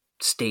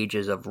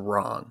stages of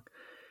wrong.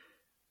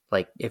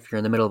 Like, if you're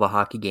in the middle of a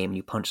hockey game and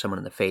you punch someone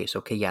in the face,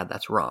 okay, yeah,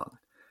 that's wrong.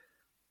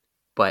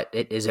 But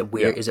is it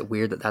weird? Yeah. Is it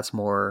weird that that's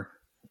more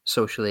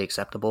socially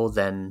acceptable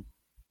than,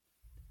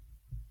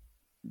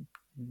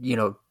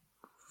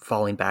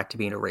 falling back to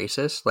being a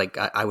racist? Like,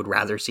 I would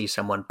rather see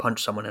someone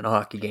punch someone in a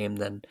hockey game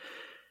than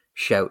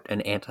shout an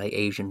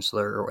anti-Asian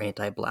slur or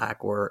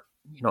anti-black or,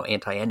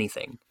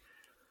 anti-anything.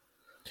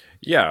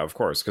 Yeah, of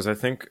course, because I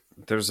think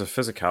there's a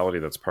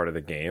physicality that's part of the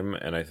game,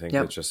 and I think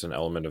it's just an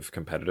element of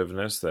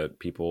competitiveness that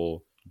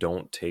people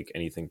don't take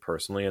anything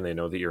personally, and they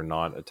know that you're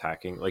not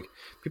attacking. Like,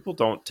 people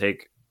don't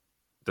take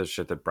the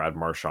shit that Brad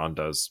Marchand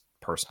does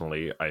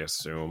personally, I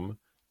assume.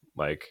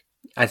 Like,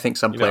 I think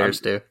some players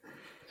do.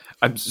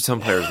 Some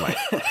players might.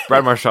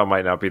 Brad Marchand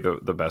might not be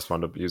the best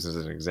one to use as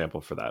an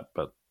example for that,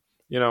 but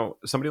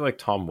somebody like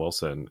Tom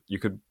Wilson, you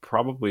could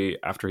probably,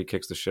 after he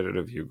kicks the shit out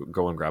of you,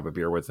 go and grab a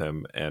beer with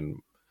him and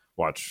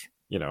watch,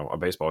 a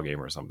baseball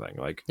game or something.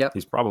 Like,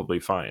 he's probably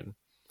fine.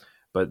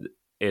 But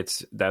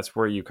that's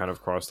where you kind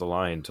of cross the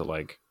line to,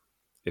 like,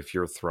 if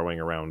you're throwing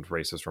around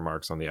racist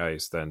remarks on the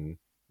ice, then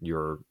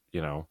you're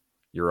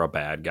a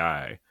bad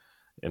guy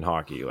in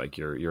hockey. Like,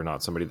 you're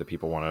not somebody that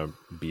people want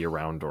to be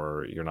around,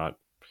 or you're not,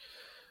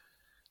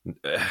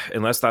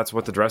 unless that's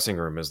what the dressing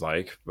room is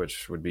like,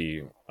 which would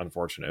be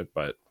unfortunate,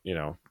 but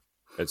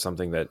it's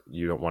something that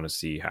you don't want to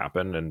see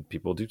happen, and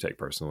people do take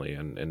personally,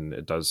 and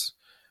it does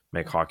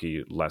make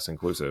hockey less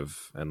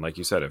inclusive. And like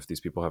you said, if these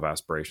people have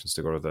aspirations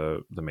to go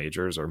to the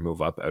majors or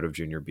move up out of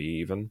junior B,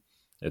 even,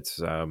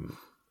 it's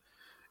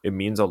it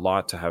means a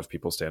lot to have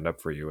people stand up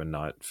for you and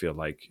not feel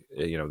like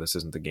this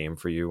isn't the game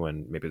for you,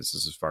 and maybe this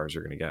is as far as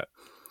you're going to get.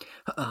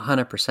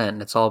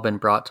 100%. It's all been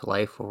brought to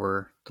life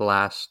over the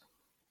last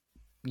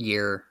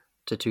year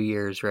to 2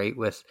 years, right?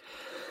 With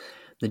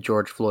the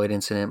George Floyd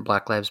incident,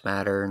 Black Lives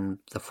Matter, and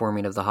the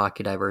forming of the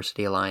Hockey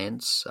Diversity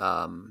Alliance.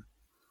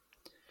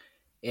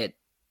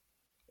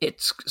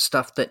 It's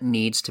stuff that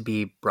needs to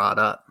be brought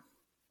up,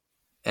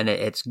 and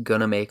it's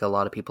gonna make a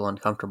lot of people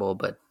uncomfortable,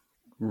 but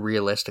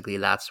realistically,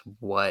 that's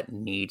what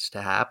needs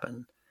to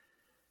happen.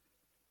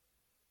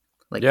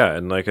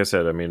 And like I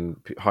said, I mean,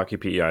 Hockey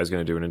PEI is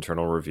going to do an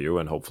internal review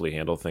and hopefully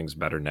handle things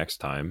better next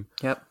time.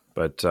 Yep.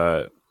 But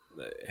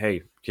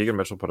hey, Keegan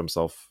Mitchell put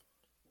himself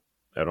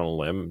out on a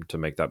limb to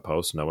make that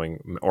post,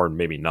 knowing, or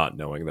maybe not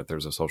knowing, that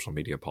there's a social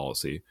media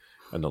policy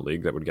in the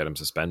league that would get him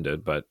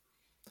suspended. But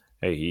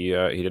hey, he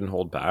didn't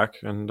hold back,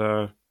 and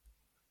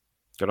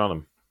good on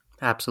him.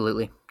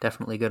 Absolutely.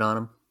 Definitely good on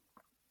him.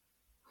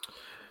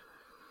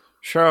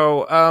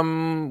 So,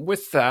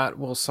 with that,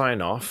 we'll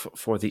sign off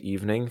for the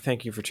evening.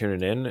 Thank you for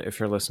tuning in. If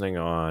you're listening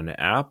on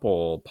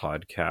Apple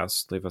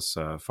Podcasts, leave us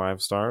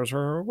 5 stars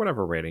or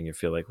whatever rating you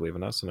feel like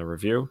leaving us in a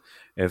review.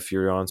 If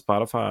you're on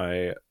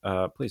Spotify,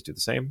 please do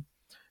the same.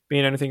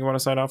 Bean, anything you want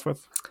to sign off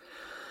with?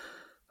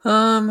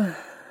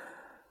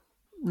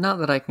 Not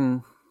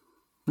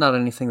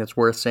anything that's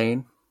worth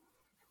saying.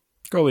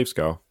 Go Leafs,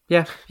 go.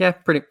 Yeah,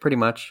 pretty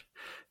much.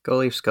 Go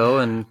Leafs, go,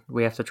 and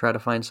we have to try to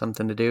find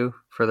something to do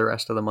for the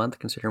rest of the month,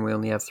 considering we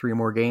only have 3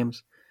 more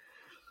games.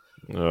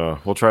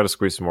 We'll try to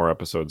squeeze some more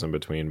episodes in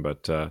between,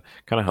 but kind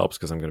of helps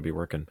because I'm going to be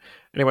working.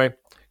 Anyway,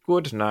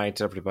 good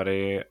night,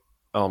 everybody.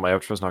 Oh, my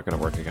outro's not going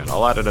to work again.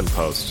 I'll add it in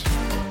post.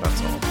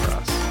 That's all for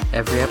us.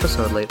 Every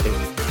episode lately.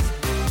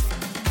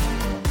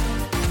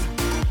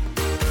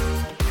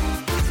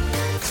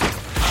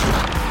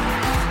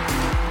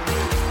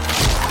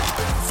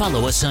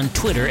 Follow us on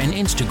Twitter and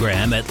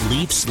Instagram at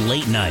Leafs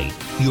Late Night,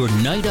 your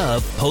night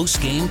of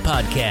post-game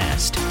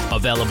podcast.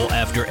 Available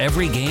after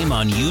every game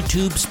on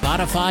YouTube,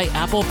 Spotify,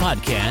 Apple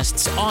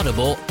Podcasts,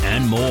 Audible,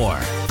 and more.